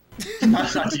 sure.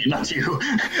 not to you, not to you.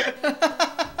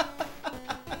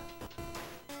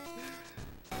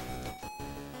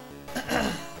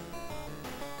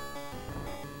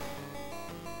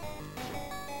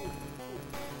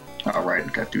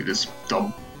 Alright, gotta do this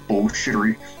dumb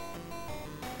bullshittery.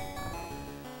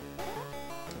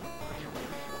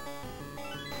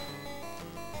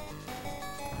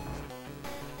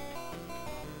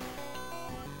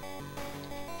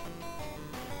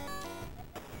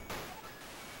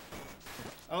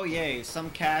 Oh yay, some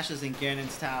cache is in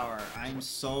Ganon's tower. I'm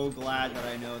so glad that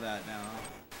I know that now.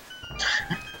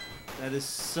 That is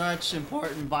such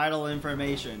important, vital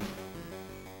information.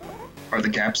 Are the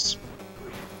caps?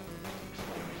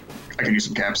 I can use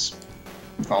some caps.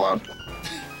 Fallout.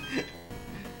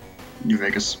 New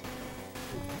Vegas.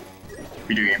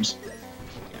 Video games.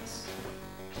 Yes.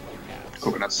 Caps.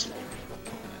 Coconuts.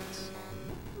 Coconuts.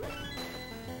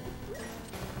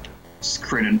 Just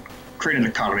create an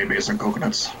economy based on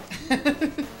coconuts.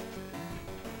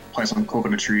 Plant some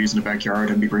coconut trees in the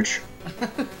backyard and be rich.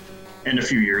 In a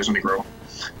few years when they grow. I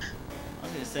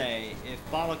was gonna say, if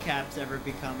bottle caps ever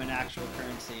become an actual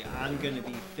currency, I'm gonna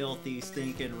be filthy,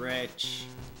 stinking rich.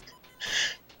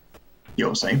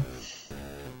 Yo, same.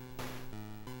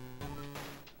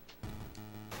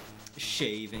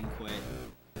 Shave and quit.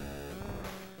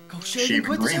 Go shave, Shave and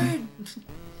quit and this grin. head!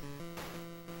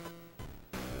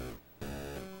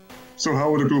 So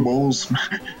how are the blue balls?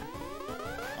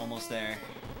 Almost there.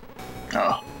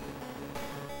 Oh.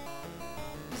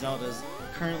 Zelda's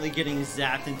currently getting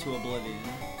zapped into oblivion.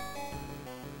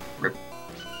 Rip. Rip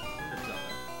Zelda.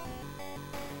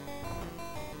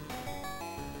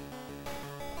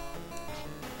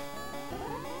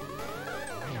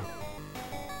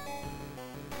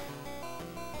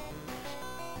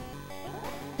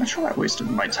 Not sure I wasted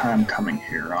my time coming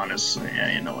here, honestly.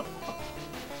 Yeah, you know what?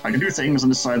 I can do things on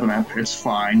this side of the map. It's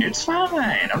fine. It's fine.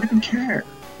 I don't even care.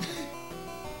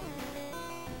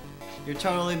 You're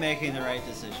totally making the right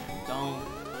decision. Don't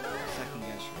second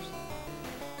guess yourself.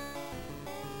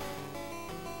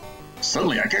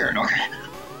 Suddenly I cared. Okay.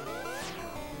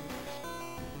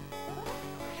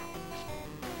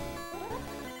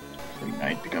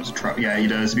 Knight becomes a trouble. Yeah, he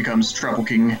does. He becomes Trouble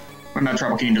King. Or not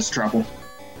Trouble King, just Trouble.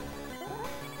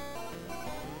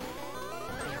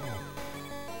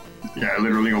 Yeah,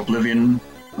 literally Oblivion.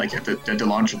 Like at the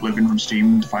launch Oblivion from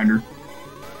Steam to find her.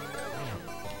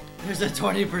 There's a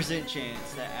 20%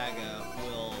 chance that Aga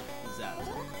will zap.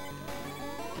 Okay.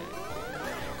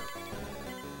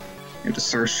 You have to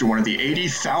search through one of the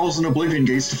 80,000 Oblivion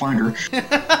gates to find her.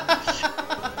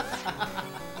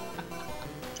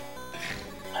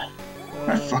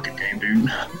 That fucking game,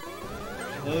 dude.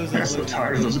 I'm so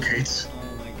tired of those gates.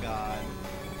 Oh my god.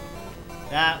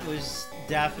 That was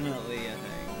definitely a thing.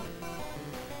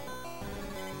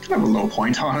 Kind of a low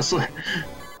point, honestly.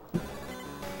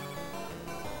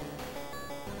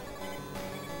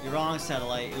 You're wrong,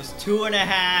 Satellite. It was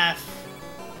 2.5.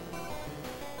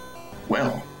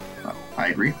 Well, I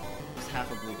agree. It's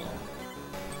half a blue ball.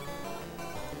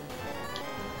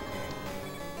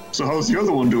 So how's the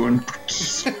other one doing?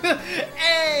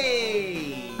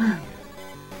 Hey!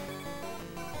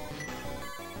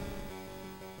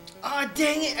 Oh,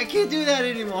 dang it! I can't do that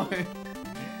anymore.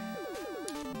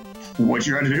 What'd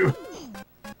you try to do?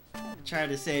 I tried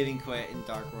to save and quit in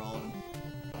Dark World.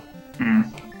 Hmm.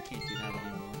 Can't do that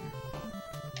anymore.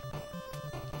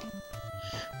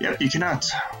 Yep, you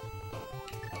cannot.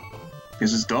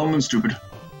 This is dumb and stupid.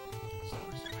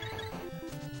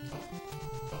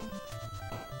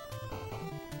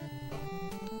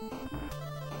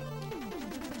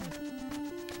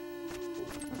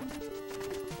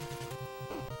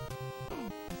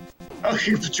 Oh,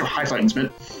 you put your high Titans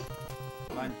mid.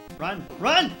 Run, run,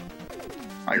 run!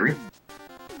 I agree.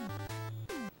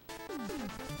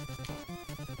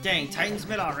 Dang, Titans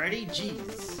mid already?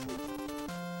 Jeez.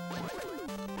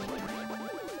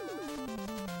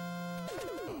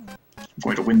 I'm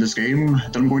going to win this game,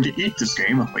 then I'm going to eat this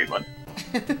game. Wait, what?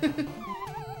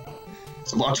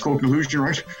 It's a logical conclusion,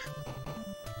 right?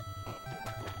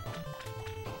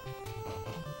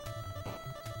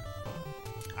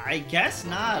 I guess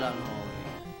not, Unholy.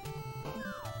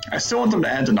 I still want them to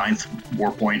add the 9th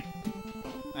war point.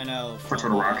 I know. For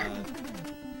Turtle Rock.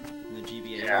 The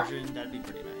GBA version, that'd be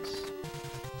pretty nice.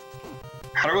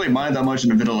 I don't really mind that much in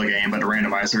the middle of the game, but the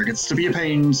randomizer gets to be a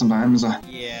pain sometimes.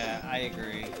 Yeah, I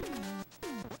agree.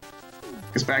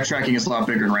 Because backtracking is a lot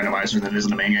bigger in randomizer than it is in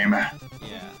the main game. Yeah.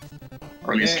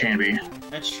 Or at least can be.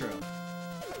 That's true.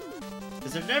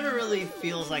 Because it never really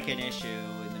feels like an issue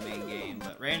in the main game,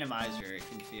 but randomizer, it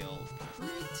can feel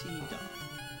pretty dumb.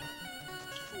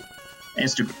 And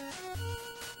stupid.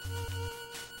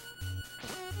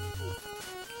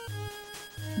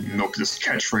 Milk this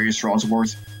catchphrase for all it's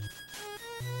worth.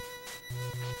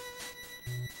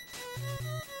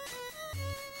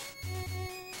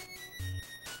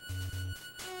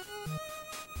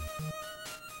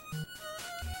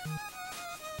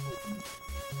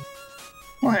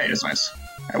 Well, hey, that's nice.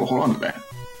 I will hold on to that.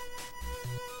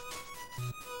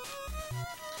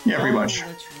 Yeah, pretty much.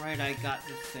 That's right, I got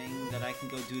the thing that I can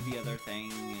go do the other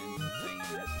thing and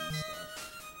things and stuff.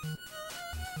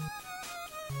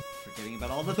 Forgetting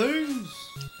about all the things!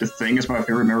 The Thing is my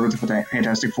favorite member of the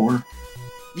Fantastic Four.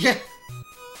 Yeah!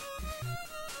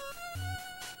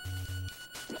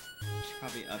 Should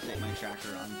probably update my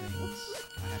tracker on things.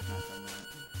 I have not done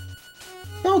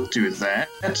that. Don't do that.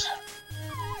 Tracker!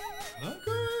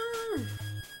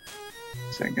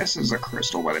 So I guess there's a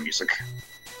crystal by the music.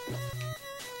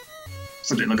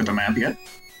 So didn't look at the map yet.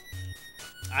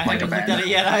 I Like haven't a looked band. at it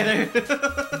yet either.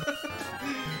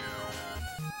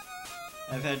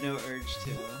 I've had no urge to.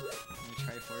 Let me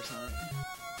try force on it.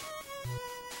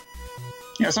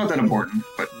 Yeah, it's not that important,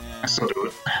 but Yeah. I still do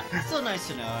it. It's still nice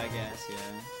to know, I guess, yeah.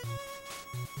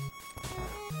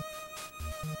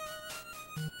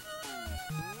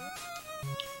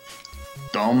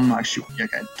 Dumb. I shoot. Yeah,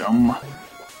 okay, dumb.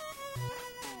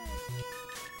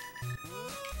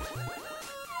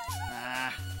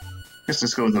 Ah. Guess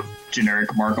let's go with the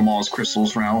generic mark 'em all as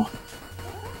crystals for now.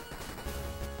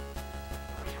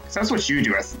 'Cause that's what you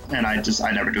do, and I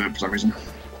never do it for some reason.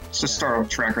 It's just start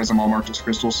tracker as I'm all marked as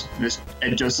crystals. It's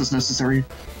just as necessary.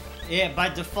 Yeah, by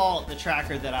default, the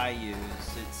tracker that I use,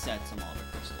 it sets them all to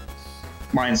crystals.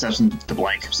 Mine sets them to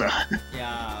blank, so.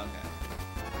 Yeah, okay.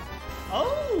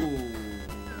 Oh!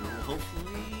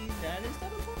 Hopefully that is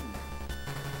that important.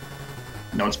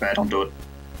 No, it's bad, don't do it.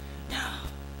 No.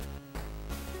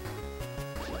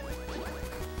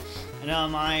 And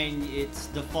on mine, it's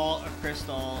default a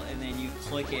crystal, and then you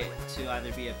click it to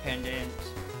either be a pendant,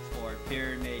 or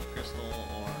pyramid crystal,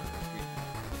 or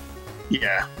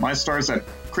Yeah, mine starts at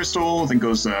crystal, then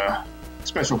goes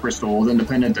special crystal, then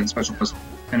dependent, then special crystal.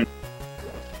 And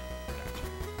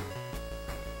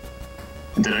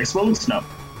then it explodes? No.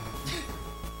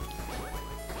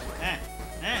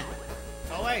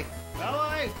 Go away! Go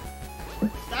away!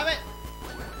 Stop it!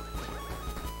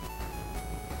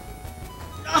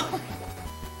 No!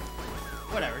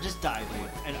 Whatever, just die,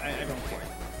 dude. I don't care.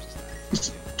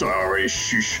 Just die. Already,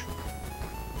 shush.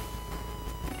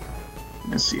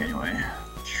 Let's see anyway.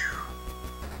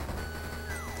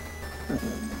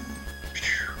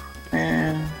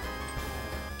 And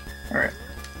alright.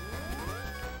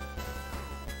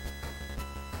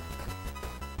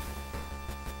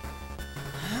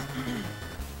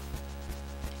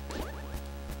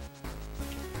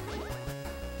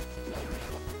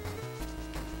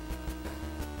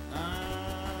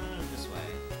 This way.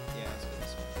 Yeah, let's go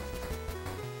this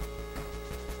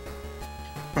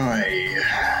way.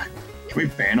 Can we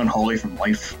ban Unholy from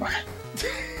life?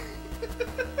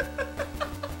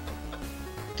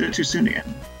 Did it too soon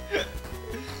again.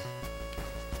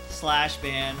 /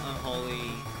 ban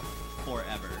Unholy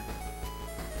forever.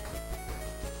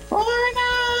 For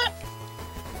not!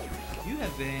 You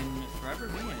have been forever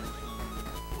banned.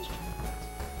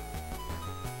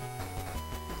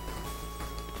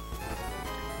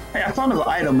 Hey, I found an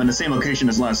item in the same location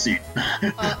as last scene.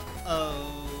 Uh-oh.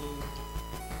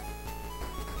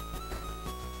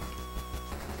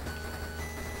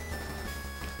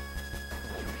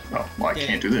 Oh, well, I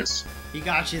can't do this. He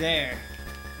got you there.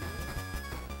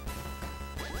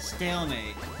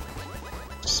 Stalemate.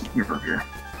 Just move over here.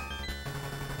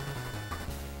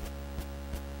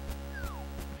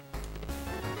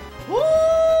 Woo!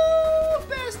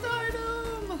 Best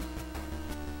item!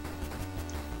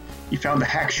 You found the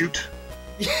hack chute?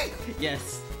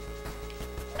 Yes.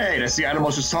 Hey, that's the item I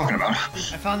was just talking about.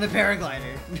 I found the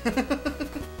paraglider.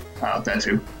 Oh, that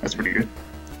too. That's pretty good.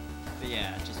 But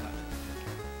yeah, just found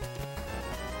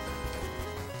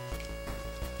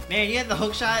it. Man, you had the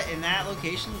hook shot in that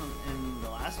location in the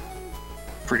last one?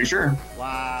 Pretty sure.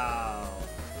 Wow.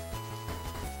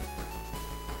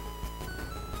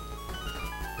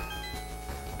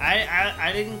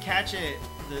 I didn't catch it,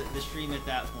 the stream at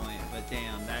that point, but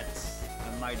damn, that's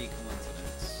a mighty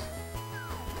coincidence.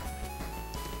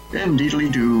 Indeedly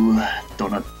do,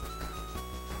 donut.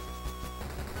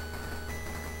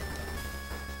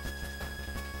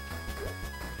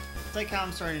 It's like how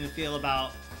I'm starting to feel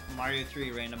about Mario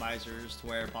 3 randomizers, to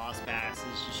where Boss Bass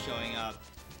is just showing up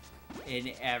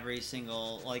in every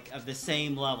single, like, of the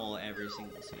same level every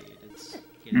single seed. It's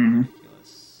getting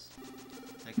ridiculous.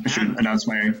 Like, I should announce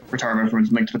my retirement from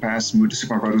Link to the Past and move to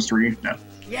Super Mario Bros. 3. No.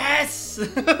 Yes!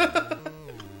 The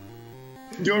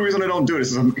only reason I don't do it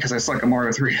is because I suck at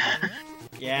Mario 3.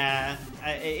 Yeah,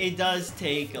 it does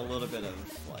take a little bit of,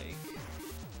 like,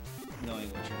 knowing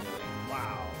what you're doing.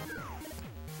 Wow.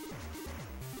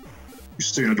 You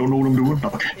saying I don't know what I'm doing?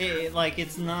 Okay.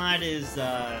 It's not as,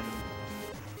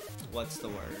 what's the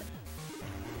word?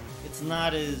 It's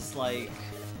not as, like,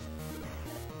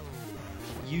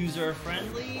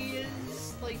 user-friendly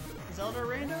as, like, Zelda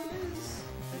Rando is?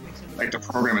 That makes sense. Like the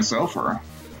program itself, or?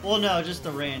 Well, no, just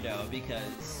the Rando,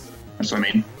 because... That's what I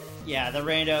mean. Yeah, the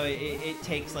Rando, it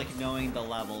takes, like, knowing the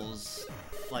levels.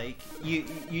 Like, you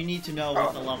need to know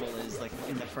what the level is, like,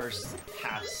 in the first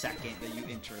half second that you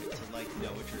enter it to, like, know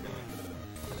what you're doing.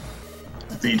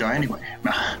 Then you die anyway.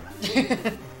 Nah.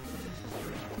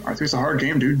 Mario 3's a hard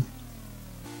game, dude.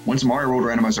 Once Mario World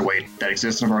Randomizer wait that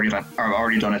exists, I've already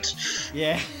done it.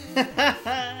 Yeah.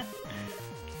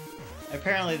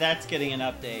 Apparently that's getting an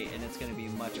update, and it's going to be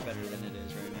much better than it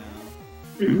is right now.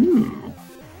 Ooh.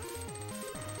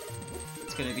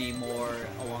 It's going to be more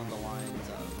along the lines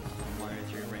of Mario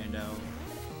 3 Rando.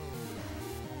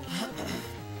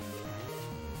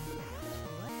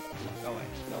 Go away,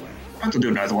 go away. I have to do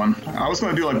another one. I was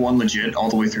going to do like one legit all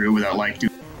the way through without like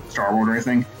doing Star Wars or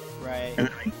anything. Right. And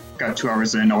then I got 2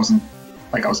 hours in. I was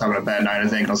having a bad night, I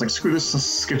think. And I was like, screw this, let's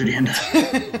skip to the end.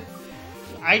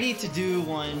 I need to do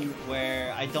one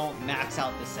where I don't max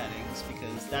out the settings,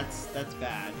 because that's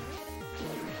bad.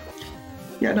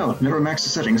 Yeah, no, never max the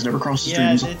settings, never cross the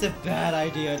Yeah, streams. it's a bad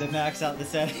idea to max out the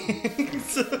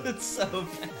settings. It's so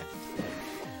bad.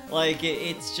 Like,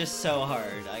 it's just so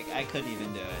hard. Like, I couldn't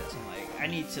even do it. So I'm like, I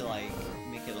need to, like,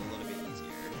 make it a little bit easier.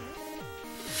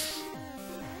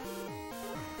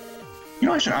 You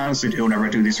know what I should honestly do whenever I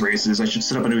do these races? I should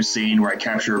set up a new scene where I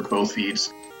capture both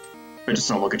feeds. But just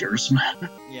don't look at yours.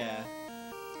 Yeah.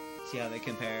 See how they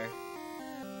compare.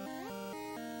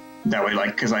 That way,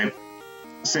 like, because I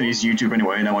send these to YouTube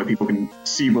anyway, and that way people can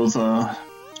see both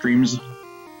streams.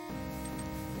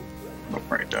 Oh,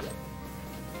 right there.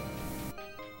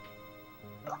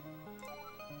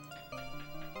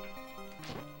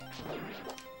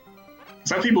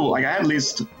 Some people, like, I had at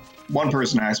least one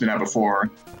person ask me that before.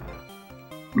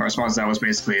 My response to that was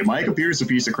basically, my computer's a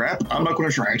piece of crap, I'm not going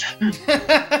to try it.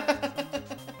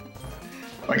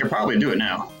 I could probably do it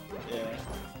now. Yeah.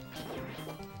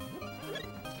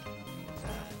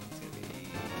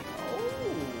 Oh,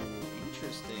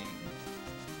 interesting.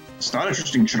 It's not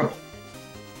interesting, shut up.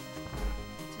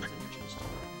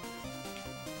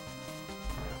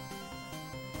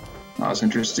 Not as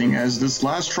interesting as this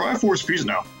last Triforce piece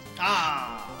now. Ah!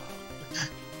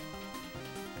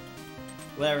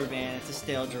 Whatever, man. It's a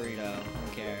stale Dorito. I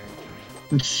don't care.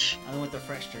 I want the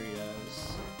fresh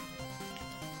Doritos.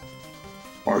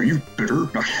 Are you bitter?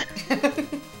 Oh,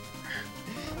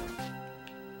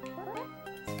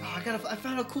 I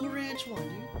found a Cool Ranch one,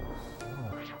 dude.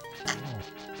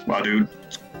 Wow, dude.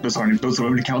 Those don't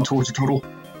even count towards the total.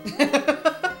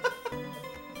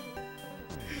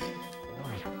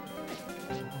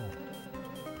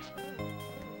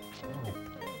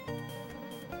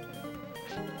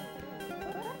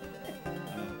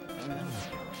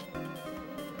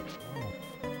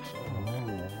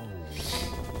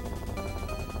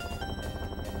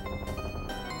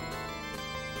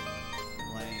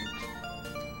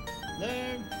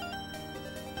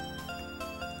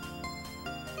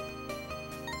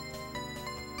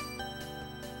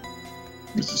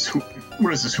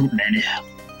 What is this hootenanny?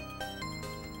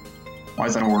 Why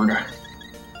is that a word?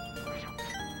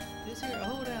 This here a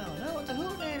hoedown. No, it's a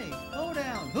hootenanny.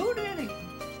 Hoedown. Hootenanny.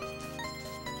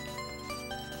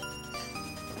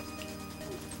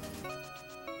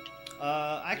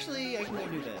 Actually, I can go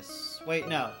do this. Wait,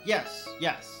 no. Yes.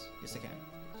 Yes. Yes, I can.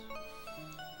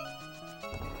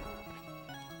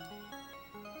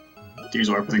 These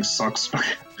are everything sucks.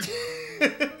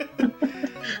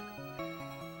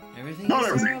 Everything Not is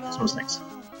everything. terrible. Most things.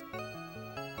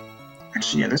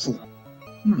 Actually, yeah, this will.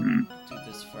 Do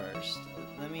this first.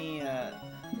 Let me.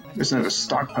 There's another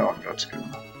stockpile to go to.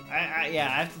 Yeah,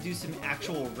 I have to do some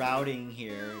actual routing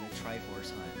here in a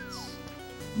Triforce hunt.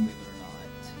 Believe it or not.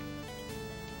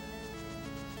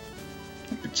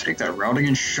 You could take that routing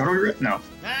and shuttle it? No.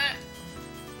 Ah!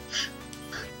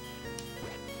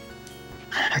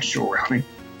 Actual routing.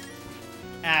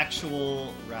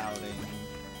 Actual routing.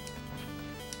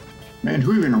 Man,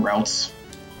 who even routes?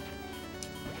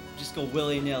 Just go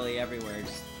willy-nilly everywhere,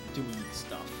 just doing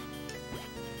stuff.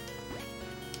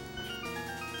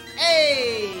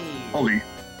 Hey! Holy.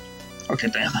 Okay,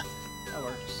 damn. That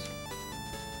works.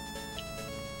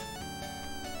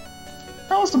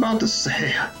 I was about to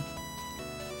say.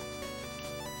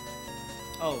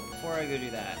 Oh, before I go do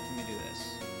that, let me do this.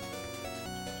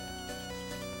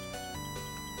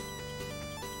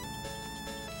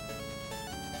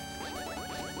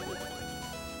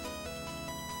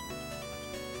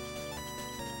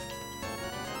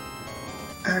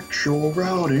 Actual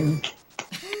routing.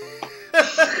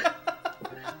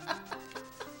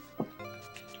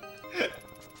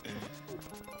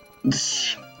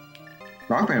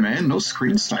 Rock Band, man, no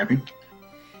screen sniping.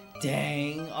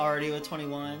 Dang, already with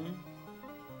 21.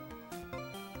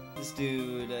 This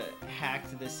dude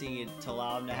hacked the seed to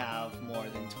allow him to have more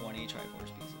than 20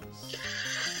 Triforce pieces.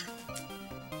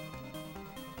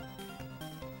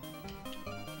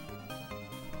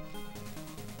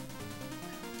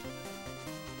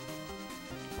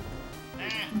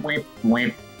 Whip,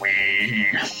 whip, whip.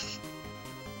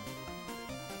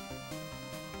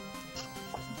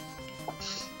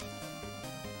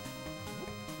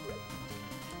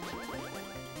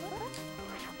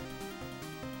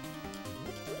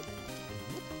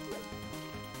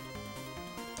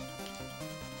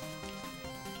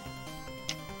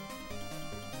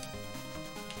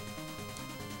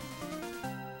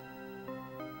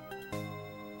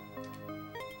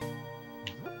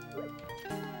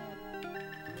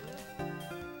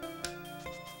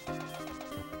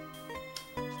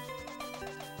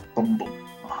 Boom, boom.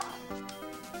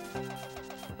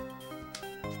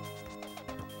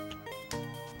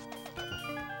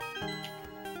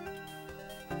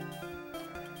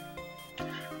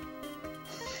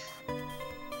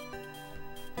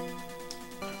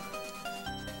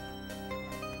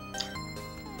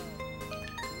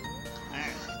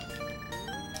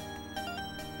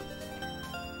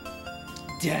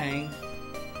 Dang.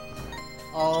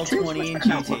 All Seems 20 in like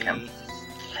an outlook. GT.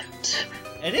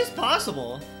 It is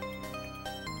possible.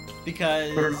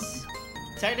 Because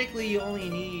technically you only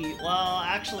need... Well,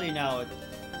 actually, no.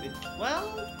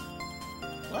 Well...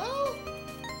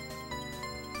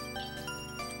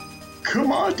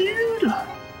 Come on, dude!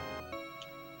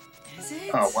 Is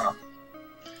it? Oh, wow.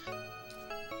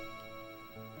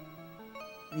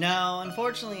 No,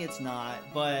 unfortunately it's not.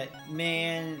 But,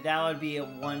 man, that would be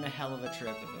one hell of a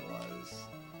trip if it was.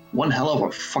 One hell of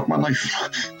a fuck my life.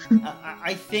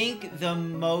 I think the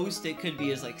most it could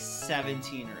be is like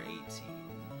 17 or 18.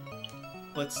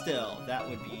 But still, that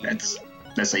would be...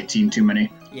 That's 18 too many.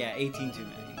 Yeah, 18 too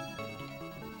many.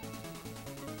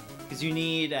 Because you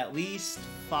need at least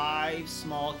 5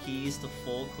 small keys to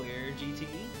full clear GTE.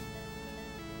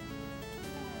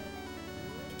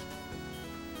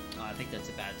 Oh, I think that's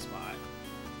a bad spot.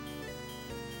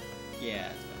 Yeah,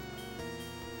 it's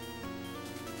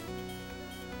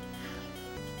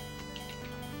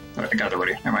bad. I got it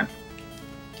already. Never mind.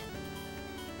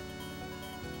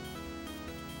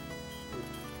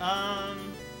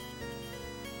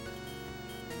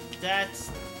 That's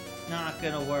not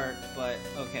gonna work, but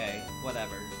okay,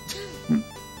 whatever.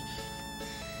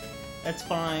 That's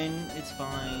fine, it's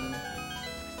fine.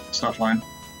 It's not fine.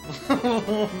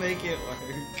 We'll make it work.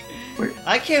 Wait.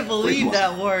 I can't believe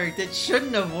that worked. It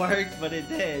shouldn't have worked, but it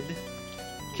did.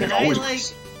 Can I, like...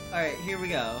 Alright, here we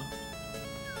go.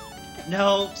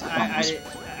 No, I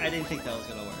didn't think that was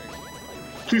gonna work.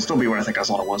 Please don't be what I think I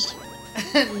saw it was.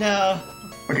 No.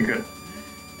 Okay, good.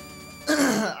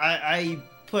 I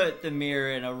put the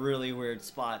mirror in a really weird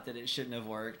spot that it shouldn't have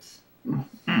worked.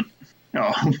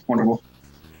 Oh, wonderful.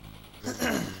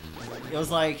 It was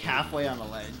like halfway on the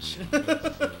ledge.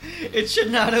 It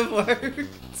should not have worked.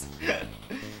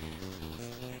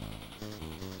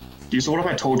 Dude, so what if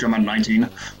I told you I'm at 19?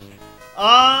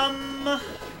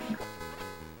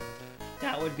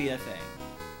 That would be a thing.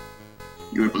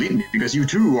 You would believe me, because you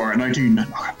too are at 19.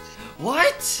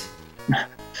 What?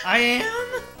 I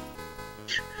am?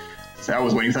 So I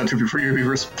was waiting for that to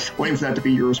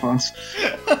be your response.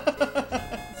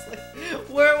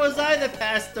 Where was I the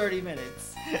past 30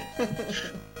 minutes?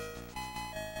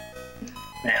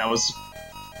 Man, I was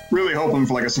really hoping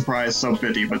for like a surprise sub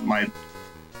 50, but my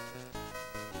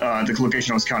the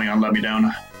location I was counting on let me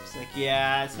down. It's like,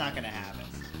 yeah, it's not gonna happen.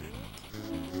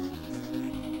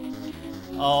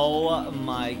 Oh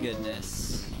my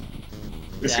goodness.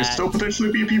 This could still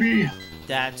potentially be a PB.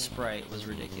 That sprite was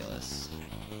ridiculous.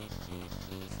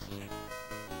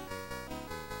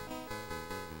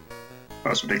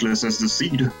 As ridiculous as the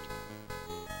seed.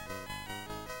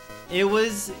 It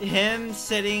was him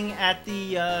sitting at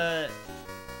the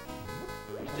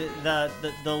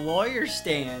lawyer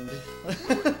stand.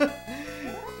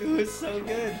 It was so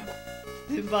good.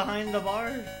 Him behind the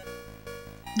bar.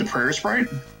 The prayer sprite?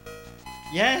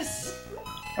 Yes.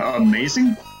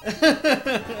 Amazing.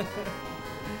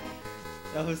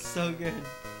 That was so good.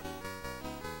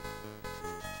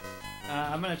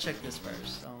 I'm gonna check this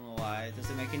first. I don't know why. It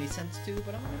doesn't make any sense to,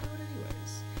 but I'm gonna do it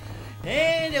anyways.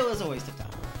 And it was a waste of time.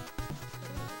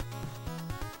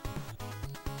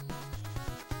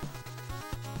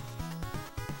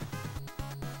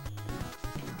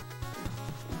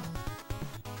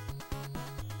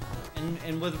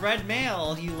 And with red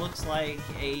mail, he looks like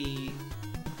a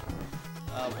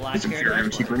black-haired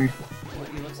edgelord.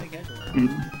 He looks like edgelord.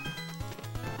 Mm.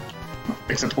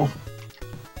 Acceptable.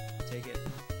 Take it.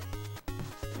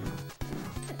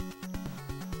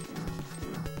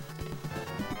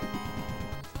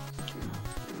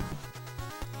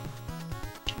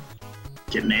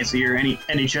 Getting antsy here.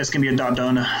 Any chest can be a dot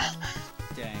done.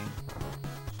 Dang.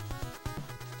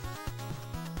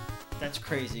 That's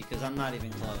crazy, because I'm not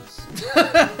even close.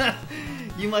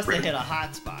 You must have hit a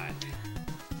hot spot.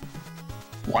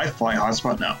 Wi-Fi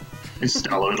hotspot now. It's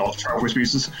downloaded all the Triforce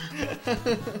pieces.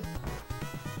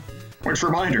 Which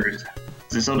reminder,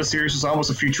 the Zelda series was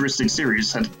almost a futuristic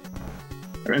series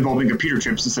involving computer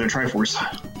chips instead of Triforce.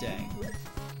 Dang.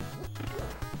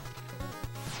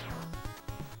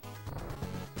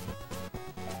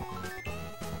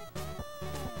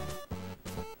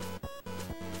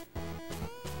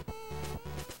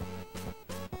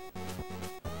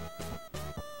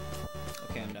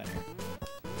 Okay, I'm done here.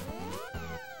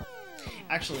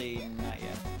 Actually, not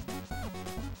yet.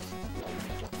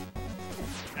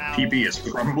 Ow. PB is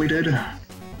probably dead.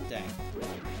 Dang.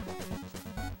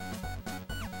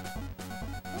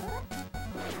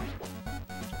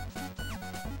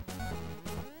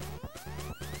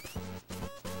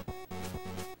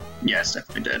 Yeah, it's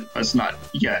definitely dead. It's not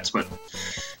yet, but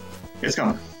it's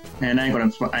coming. And I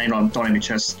ain't don't any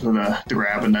chests to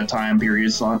grab in that time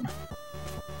period slot.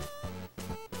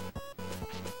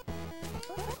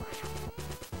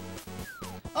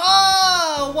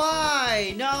 Oh,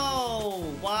 why? No,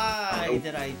 why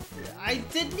did I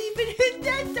didn't even hit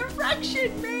that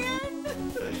direction, man.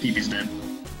 PB's dead.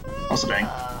 Also dang.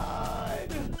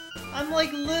 I'm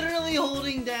like literally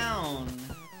holding down.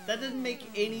 That didn't make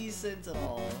any sense at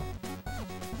all.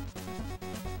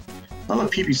 Well,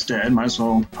 if Peepy's dead, might as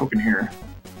well poke in here.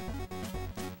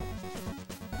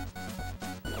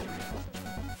 I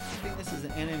think this is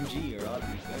an NMG or I'll be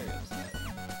very upset.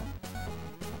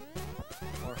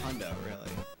 Or Hundo,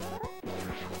 really.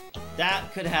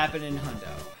 That could happen in Hundo.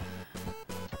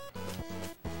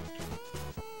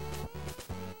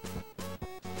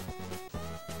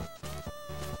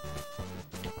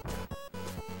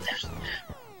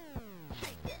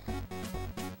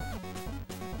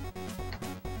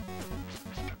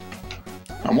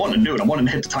 I wanted to do it. I wanted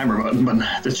to hit the timer button,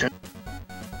 but this chat.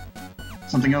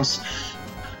 Something else.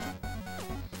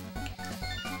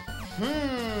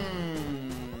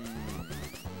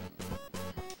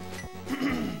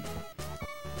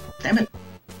 Damn it.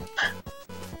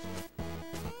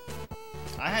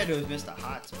 I had to have missed a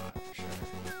hot spot for sure.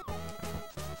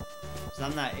 Because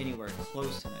I'm not anywhere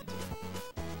close to my team.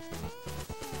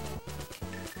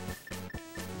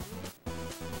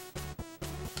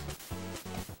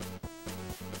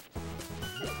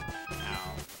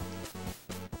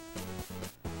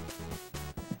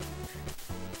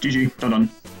 GG, done.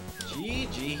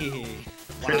 GG.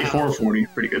 Wow.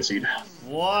 54-40, pretty good seed.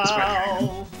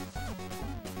 Wow.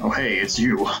 Oh hey, it's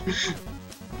you. 5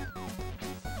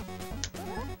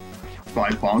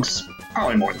 bonks,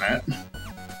 probably more than that.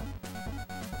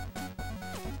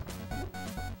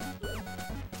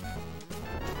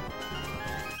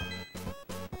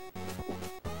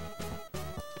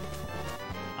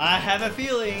 I have a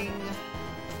feeling.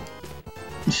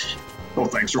 Oh,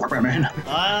 thanks, Rockman Man.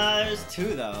 There's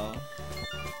 2 though.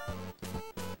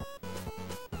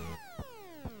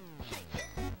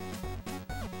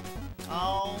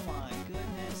 Oh my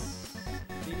goodness.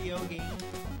 Video game.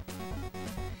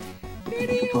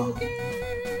 Video game.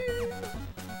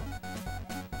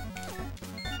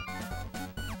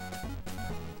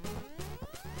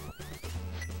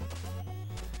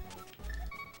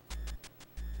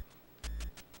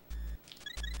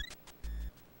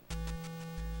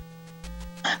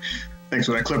 Thanks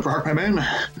for that clip, Rockman Man.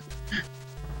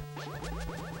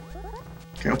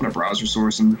 Okay, open a browser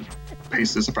source and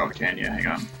paste this. I probably can, yeah, hang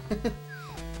on.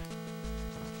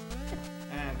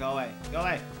 Go away. Go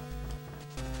away.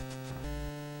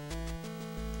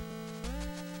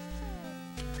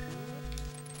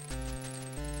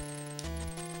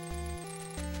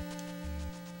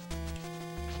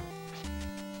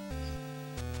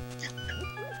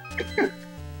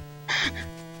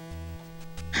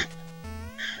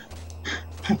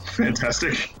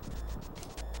 Fantastic.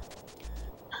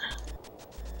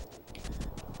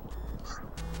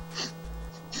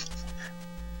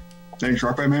 Thanks,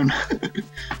 Rockman Man.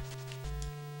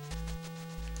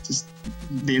 Just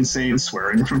the insane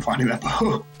swearing from finding that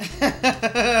bow.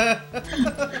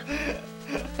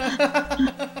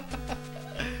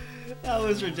 That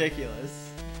was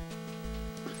ridiculous.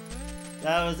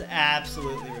 That was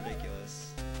absolutely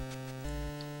ridiculous.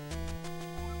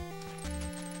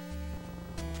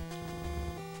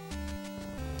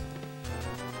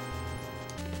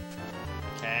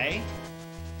 Okay.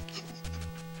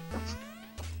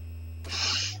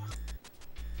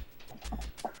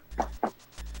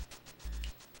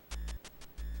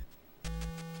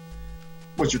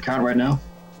 What's your count right now?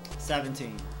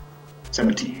 17.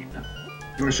 17. You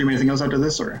want to stream anything else after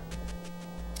this, or?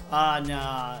 No, I'm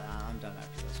done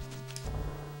after this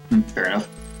one. Fair enough.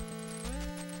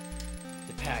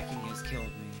 The packing has killed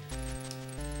me.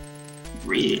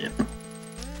 Rip.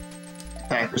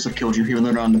 Packers have killed you, even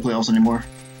though they're not in the playoffs anymore.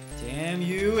 Damn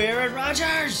you, Aaron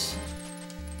Rodgers!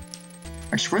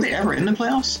 Actually, were they ever in the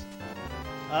playoffs?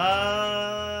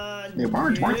 They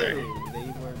weren't they? They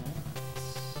were not.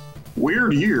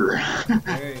 Weird year.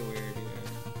 Very weird year.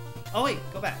 Oh wait,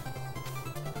 go back.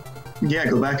 Yeah,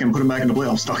 go back and put them back in the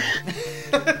playoffs. Stuck.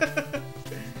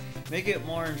 Make it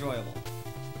more enjoyable.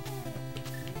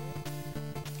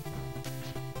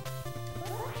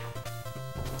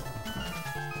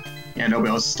 Yeah, nobody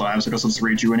else slabs. I guess let's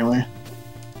read you anyway.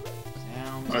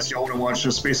 Sounds Unless y'all want to watch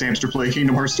a Space Hamster play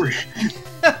Kingdom Hearts 3.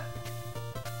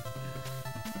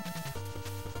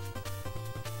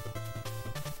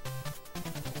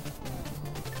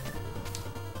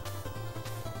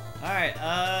 Alright,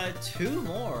 2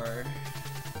 more.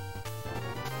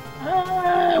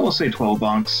 We'll say 12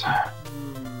 bonks.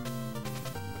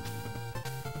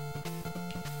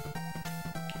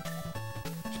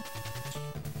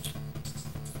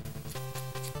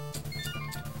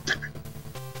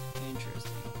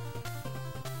 Interesting.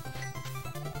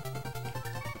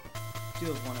 Do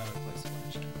have one other place I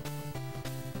want to check.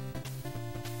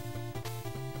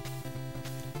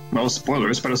 No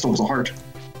spoilers, pedestals a heart.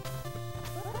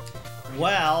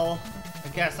 Well, I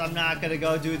guess I'm not gonna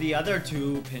go do the other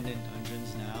 2 pendant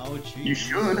dungeons now. Jeez. You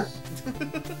should.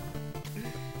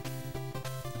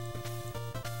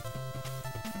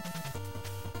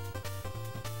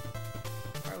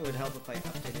 Probably would help if I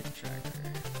updated the tracker.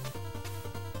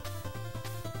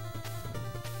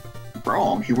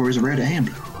 Wrong. He wears red and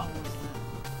blue. Hold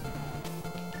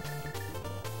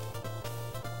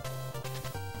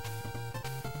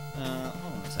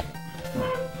on a second.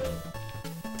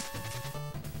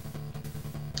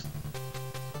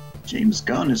 James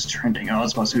Gunn is trending. Oh,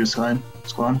 it's about Suicide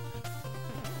Squad.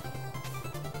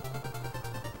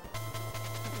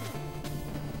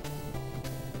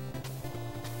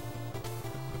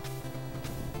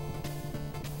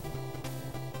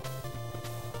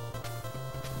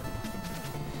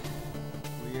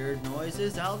 Weird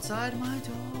noises outside my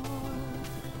door.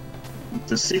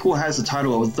 The sequel has the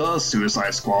title of The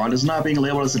Suicide Squad, is not being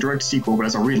labeled as a direct sequel but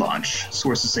as a relaunch.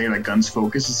 Sources say that Gunn's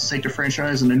focus is to take the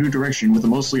franchise in a new direction with a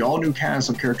mostly all-new cast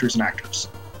of characters and actors.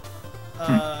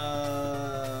 Okay.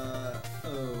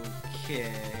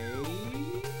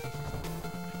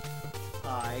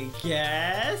 I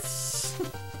guess?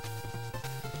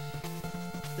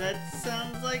 That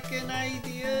sounds like an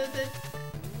idea that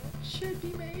should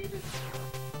be made.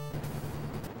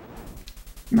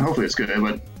 And hopefully it's good,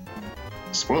 but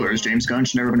spoilers, James Gunn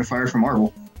should never have been fired from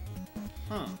Marvel.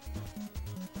 Huh.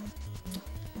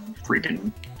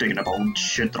 Freaking digging up old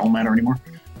shit that don't matter anymore.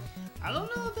 I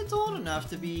don't know if it's old enough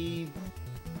to be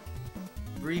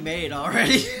remade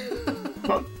already.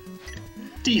 Well,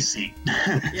 DC.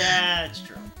 Yeah, it's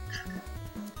true.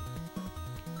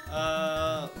 Where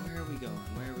are we going?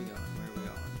 Where are we going? Where are we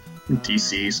going?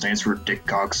 DC stands for Dick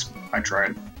Cox. I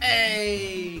tried.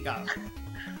 Hey, got him.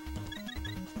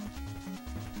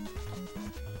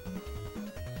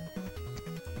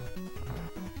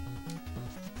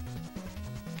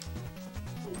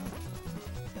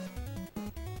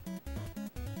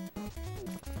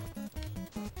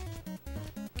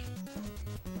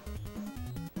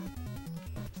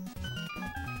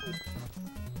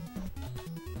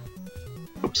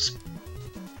 Oops.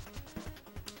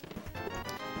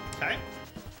 Okay.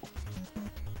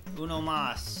 Uno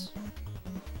mas.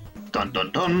 Dun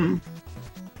dun dun.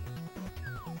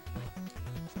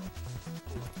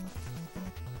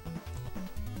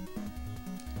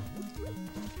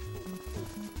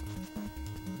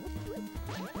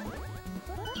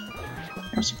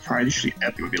 I'm surprised. Usually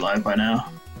Epi would be live by now.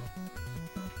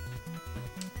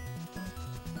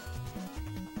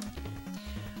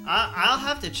 I'll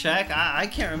have to check. I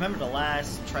can't remember the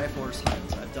last Triforce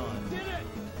hunts I've done.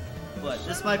 But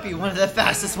this might be one of the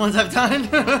fastest ones I've done.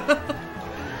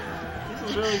 This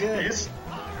is really good. Yes.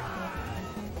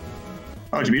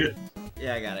 Oh, did you beat it?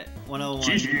 Yeah, I got it. 101.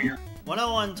 GG.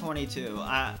 101.22.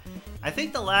 I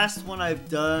think the last one I've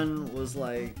done was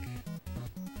like,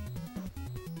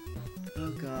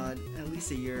 oh god, at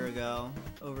least a year ago.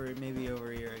 Maybe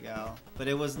over a year ago. But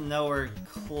it was nowhere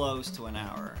close to an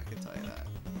hour, I can tell you that.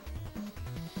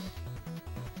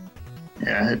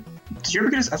 Yeah. Did you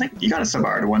ever get I think you got a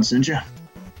sub-hour once, didn't you?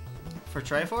 For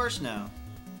Triforce? No.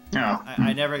 No.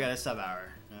 I never got a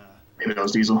sub-hour. No. Maybe that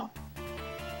was Diesel.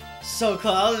 So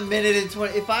close. I was a minute and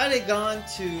 20. If I had gone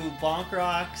to Bonk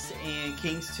Rocks and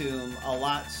King's Tomb a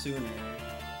lot sooner,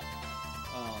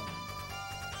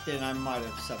 then I might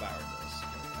have sub-houred this.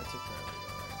 I took forever to go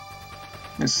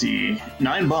there. Let's see.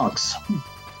 9 bucks.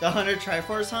 The 100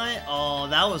 Triforce hunt? Oh,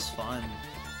 that was fun.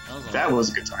 That was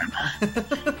a good time.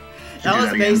 That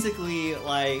was basically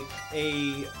like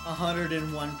a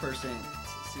 101%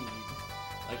 seed.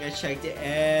 Like I checked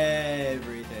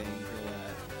everything for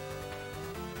that.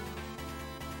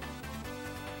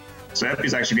 So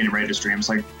Epi's actually getting ready to stream. It's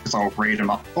like it's all rated an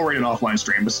offline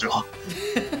stream, but still.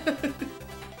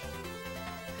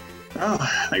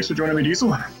 Oh, thanks for joining me,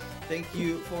 Diesel. Thank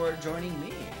you for joining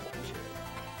me.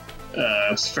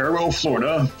 It's farewell,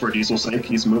 Florida. For Diesel's sake,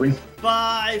 he's moving.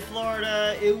 Bye,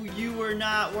 Florida. You were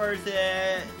not worth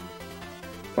it.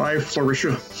 Bye,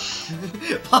 Florisha.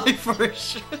 Bye,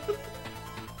 Florisha.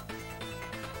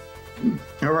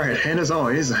 All right, and as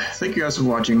always, thank you guys for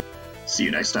watching. See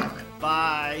you next time.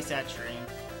 Bye, Satchering.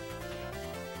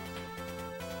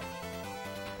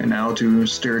 And now to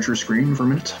stare at your screen for a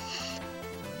minute.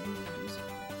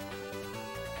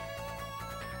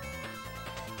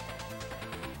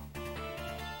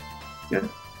 Good.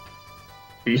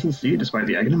 Decency despite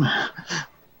the agony.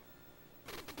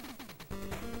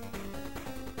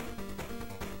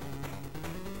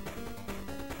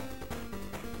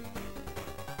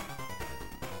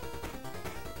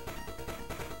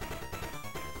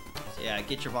 So yeah,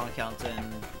 get your bond counts in.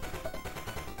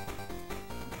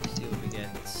 see what we get.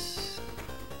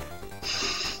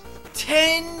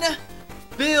 10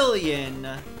 billion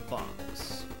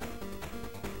bucks.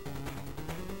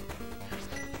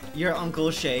 Your uncle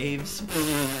shaves.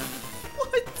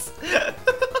 What?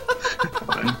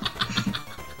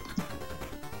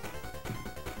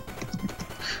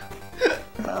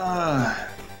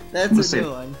 That's a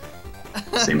new one.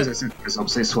 Same as I said, I'll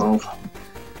say 12.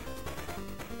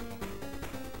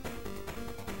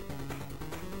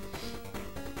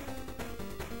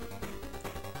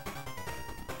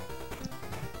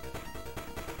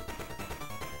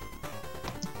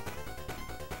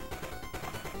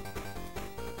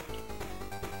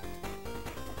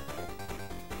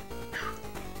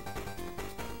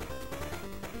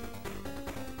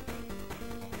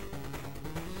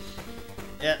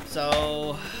 Yep,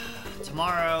 so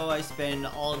tomorrow I spend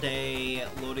all day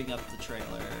loading up the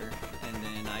trailer, and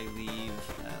then I leave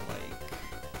at like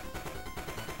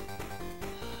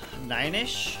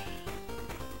 9-ish.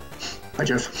 Hi,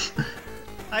 Jeff.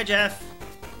 Hi, Jeff.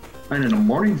 9 in the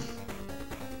morning?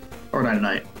 Or 9 at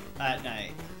night? At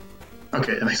night.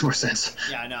 Okay, that makes more sense.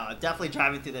 Yeah, no, definitely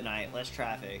driving through the night. Less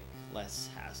traffic, less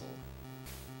hassle.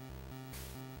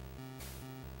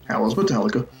 How was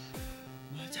Metallica?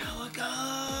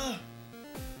 Metallica!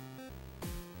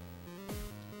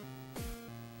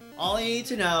 All I need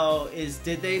to know is,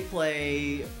 did they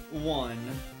play 1? It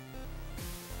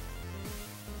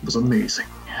was amazing.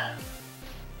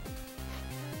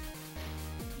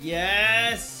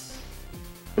 Yes!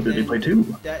 But did they play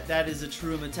 2? That is a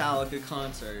true Metallica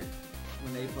concert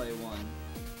when they play 1.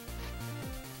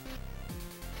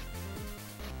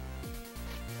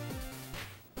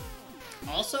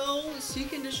 Also,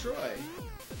 Seek and Destroy.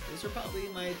 Those are probably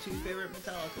my 2 favorite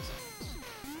Metallica songs.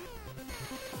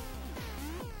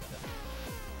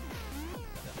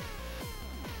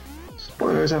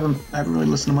 Spoilers, I haven't really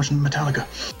listened to much Metallica.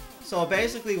 So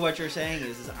basically what you're saying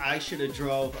is I should have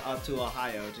drove up to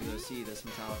Ohio to go see this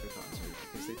Metallica concert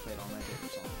because they played all my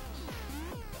favorite songs.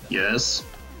 Yes.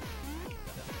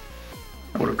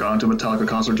 I would have gone to a Metallica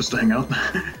concert just to hang out.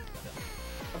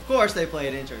 Of course they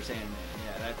played Enter Sandman.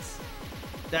 Yeah,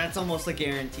 that's almost a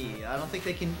guarantee. I don't think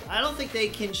they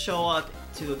can show up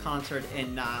to a concert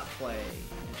and not play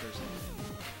Enter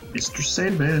Sandman. Mr.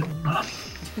 Sandman.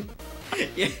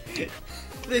 Yeah,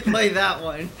 they play that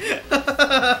one.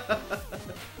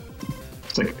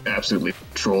 It's like absolutely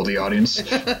troll the audience.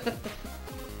 That's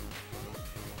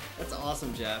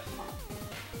awesome, Jeff.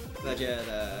 Glad you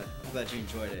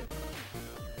enjoyed it.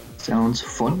 Sounds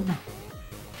fun.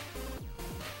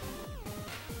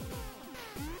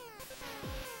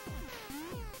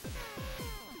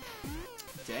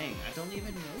 Dang, I don't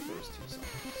even know those 2 songs.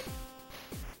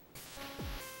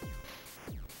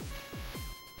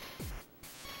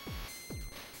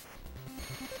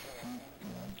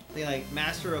 They like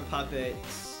Master of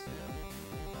Puppets,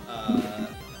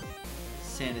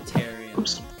 Sanitarium,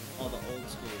 Oops. all the old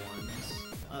school ones.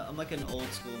 I'm like an old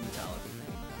school Metallica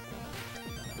fan.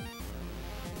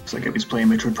 Looks like he's playing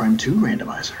Metroid Prime 2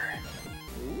 randomizer.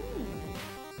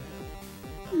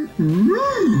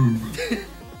 Ooh.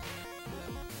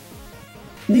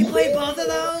 They play both of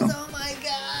those? Oh my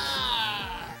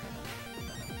god!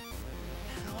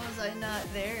 How was I not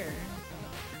there?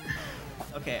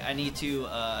 Okay, I need to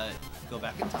go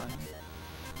back in time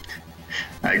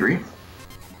I agree.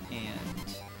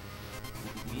 and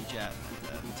meet Jeff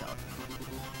at Metallica.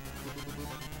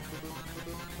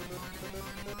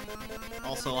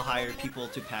 Also hire people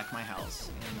to pack my house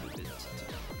and move it to Delaware.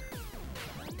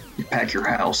 You pack your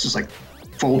house, just like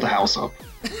fold the house up.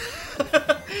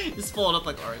 Just fold it up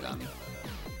like origami.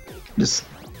 Just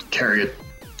carry it.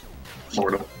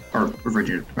 Florida. Or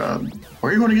Virginia. Where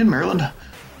are you going again? Maryland?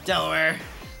 Delaware.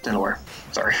 Delaware.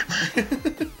 Sorry.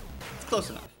 It's close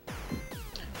enough.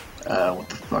 What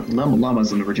the fuck?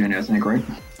 Llama's in Virginia, I think, right?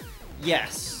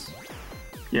 Yes.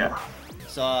 Yeah.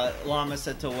 So Llama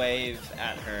said to wave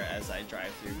at her as I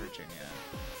drive through Virginia.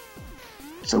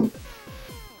 So,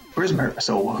 where's Maryland?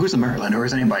 So, who's in Maryland? Or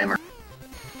is anybody in Maryland?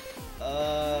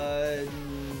 I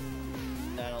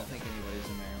don't think anybody's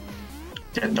in Maryland.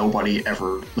 Yeah, nobody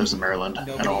ever lives in Maryland at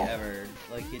Nobody all. ever.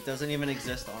 Like, it doesn't even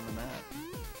exist on the map.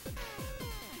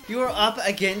 You were up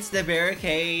against the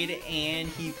barricade and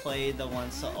he played the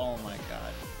one so oh my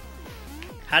god.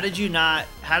 How did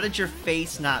your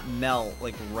face not melt,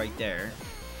 like, right there?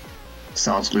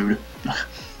 Sounds lewd.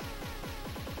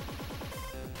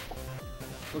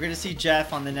 We're gonna see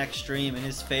Jeff on the next stream and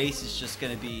his face is just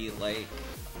gonna be, like,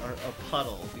 a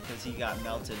puddle because he got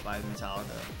melted by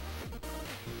Metallica.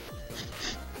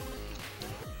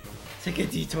 Take a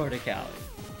detour to Cali.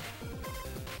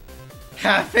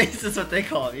 Half face is what they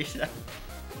call me.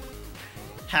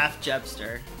 Half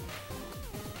Jebster.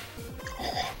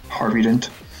 Harvey didn't.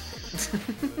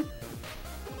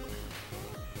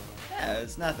 Yeah,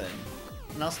 it's nothing.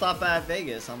 And I'll stop at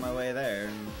Vegas on my way there.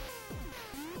 And...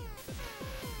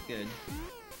 good.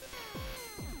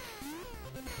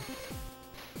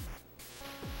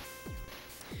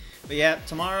 But yeah,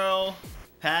 tomorrow,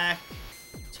 pack.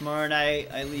 Tomorrow night,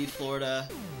 I leave Florida.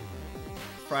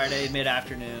 Friday,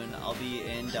 mid-afternoon, I'll be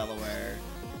in Delaware.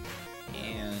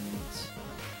 And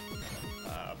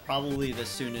probably the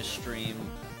soonest stream,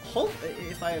 hope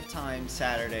if I have time,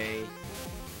 Saturday.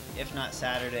 If not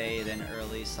Saturday, then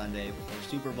early Sunday before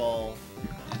Super Bowl.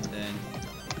 And then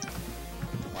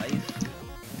life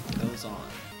goes on.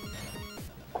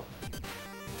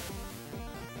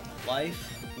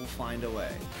 Life will find a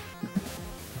way.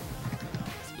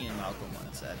 As Ian Malcolm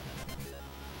once said.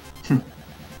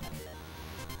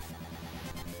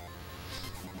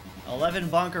 11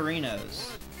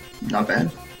 Bunkerinos. Not bad.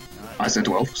 I said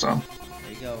 12, so.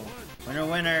 There you go. Winner,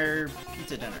 winner,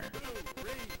 pizza dinner.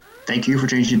 Thank you for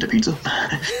changing it to pizza.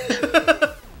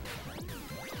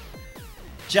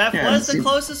 Jeff was the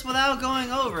closest without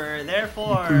going over,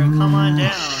 therefore, come on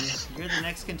down. You're the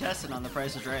next contestant on The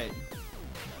Price is Right.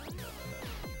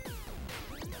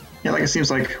 Yeah, like it seems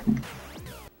like... I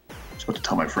was about to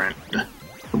tell my friend.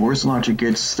 The worse the logic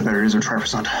gets, the better it is to try for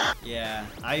something. Yeah,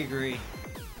 I agree.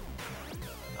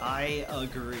 I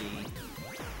agree.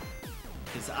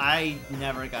 Because I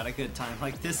never got a good time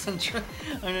like this on a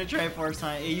Triforce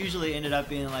time. It usually ended up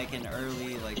being like an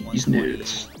early, like 120,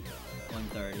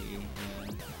 130. Yeah.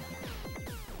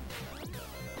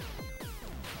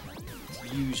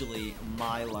 It's usually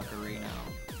my Luckerino.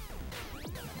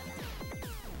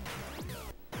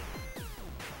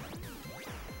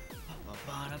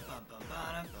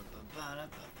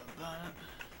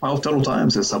 Well, total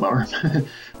times is sub-hour.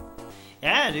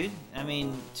 Yeah, dude. I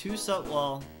mean,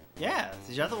 well, yeah.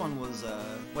 The other one was,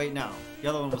 wait, no. The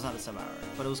other one was not a sub-hour,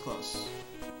 but it was close.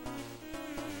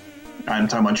 I'm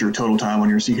talking about your total time on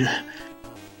your seat.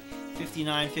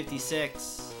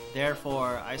 59:56.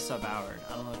 Therefore, I sub-houred.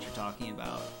 I don't know what you're talking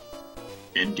about.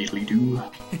 Indeedly do.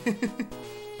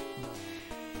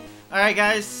 Alright,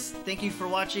 guys. Thank you for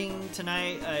watching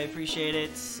tonight. I appreciate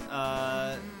it.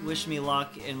 Wish me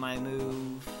luck in my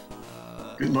move.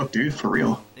 Good luck, dude, for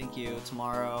real. Thank you.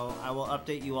 Tomorrow, I will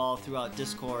update you all throughout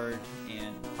Discord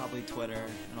and probably Twitter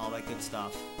and all that good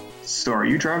stuff. So are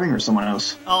you driving or someone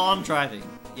else? Oh, I'm driving.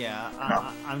 Yeah,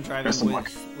 I'm driving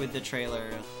luck. with the trailer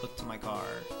hooked to my car.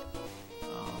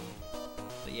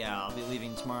 But yeah, I'll be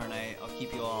leaving tomorrow night. I'll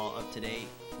keep you all up to date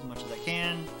as much as I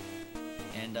can.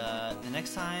 And the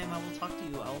next time I will talk to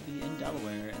you, I will be in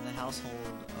Delaware in the household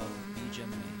of the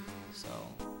Gemini. So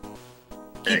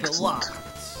keep it locked.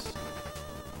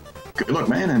 Good luck,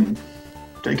 man, and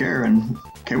take care, and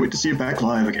can't wait to see you back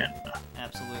live again.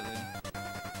 Absolutely.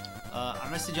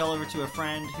 I messaged y'all over to a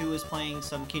friend who is playing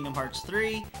some Kingdom Hearts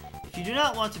 3. If you do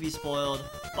not want to be spoiled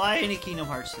by any Kingdom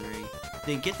Hearts 3,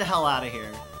 then get the hell out of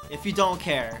here. If you don't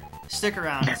care, stick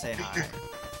around and say hi.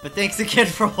 But thanks again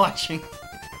for watching.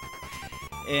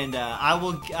 And I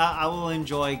will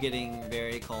enjoy getting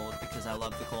very cold because I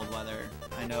love the cold weather.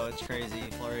 I know it's crazy,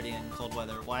 Floridian cold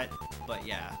weather, what? But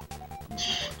yeah, I'm looking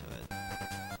forward to it.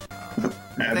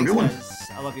 Have Thanks, a good one. guys.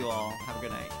 I love you all. Have a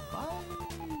good night. Bye.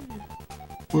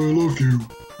 I love you.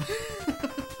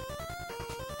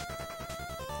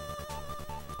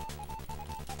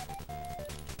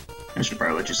 I should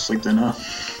probably let you sleep then, huh?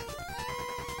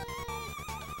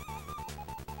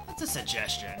 That's a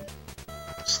suggestion.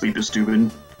 Sleep is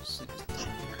stupid.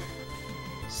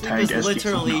 Sleep is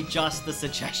literally just the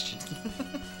suggestion.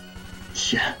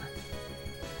 Yeah.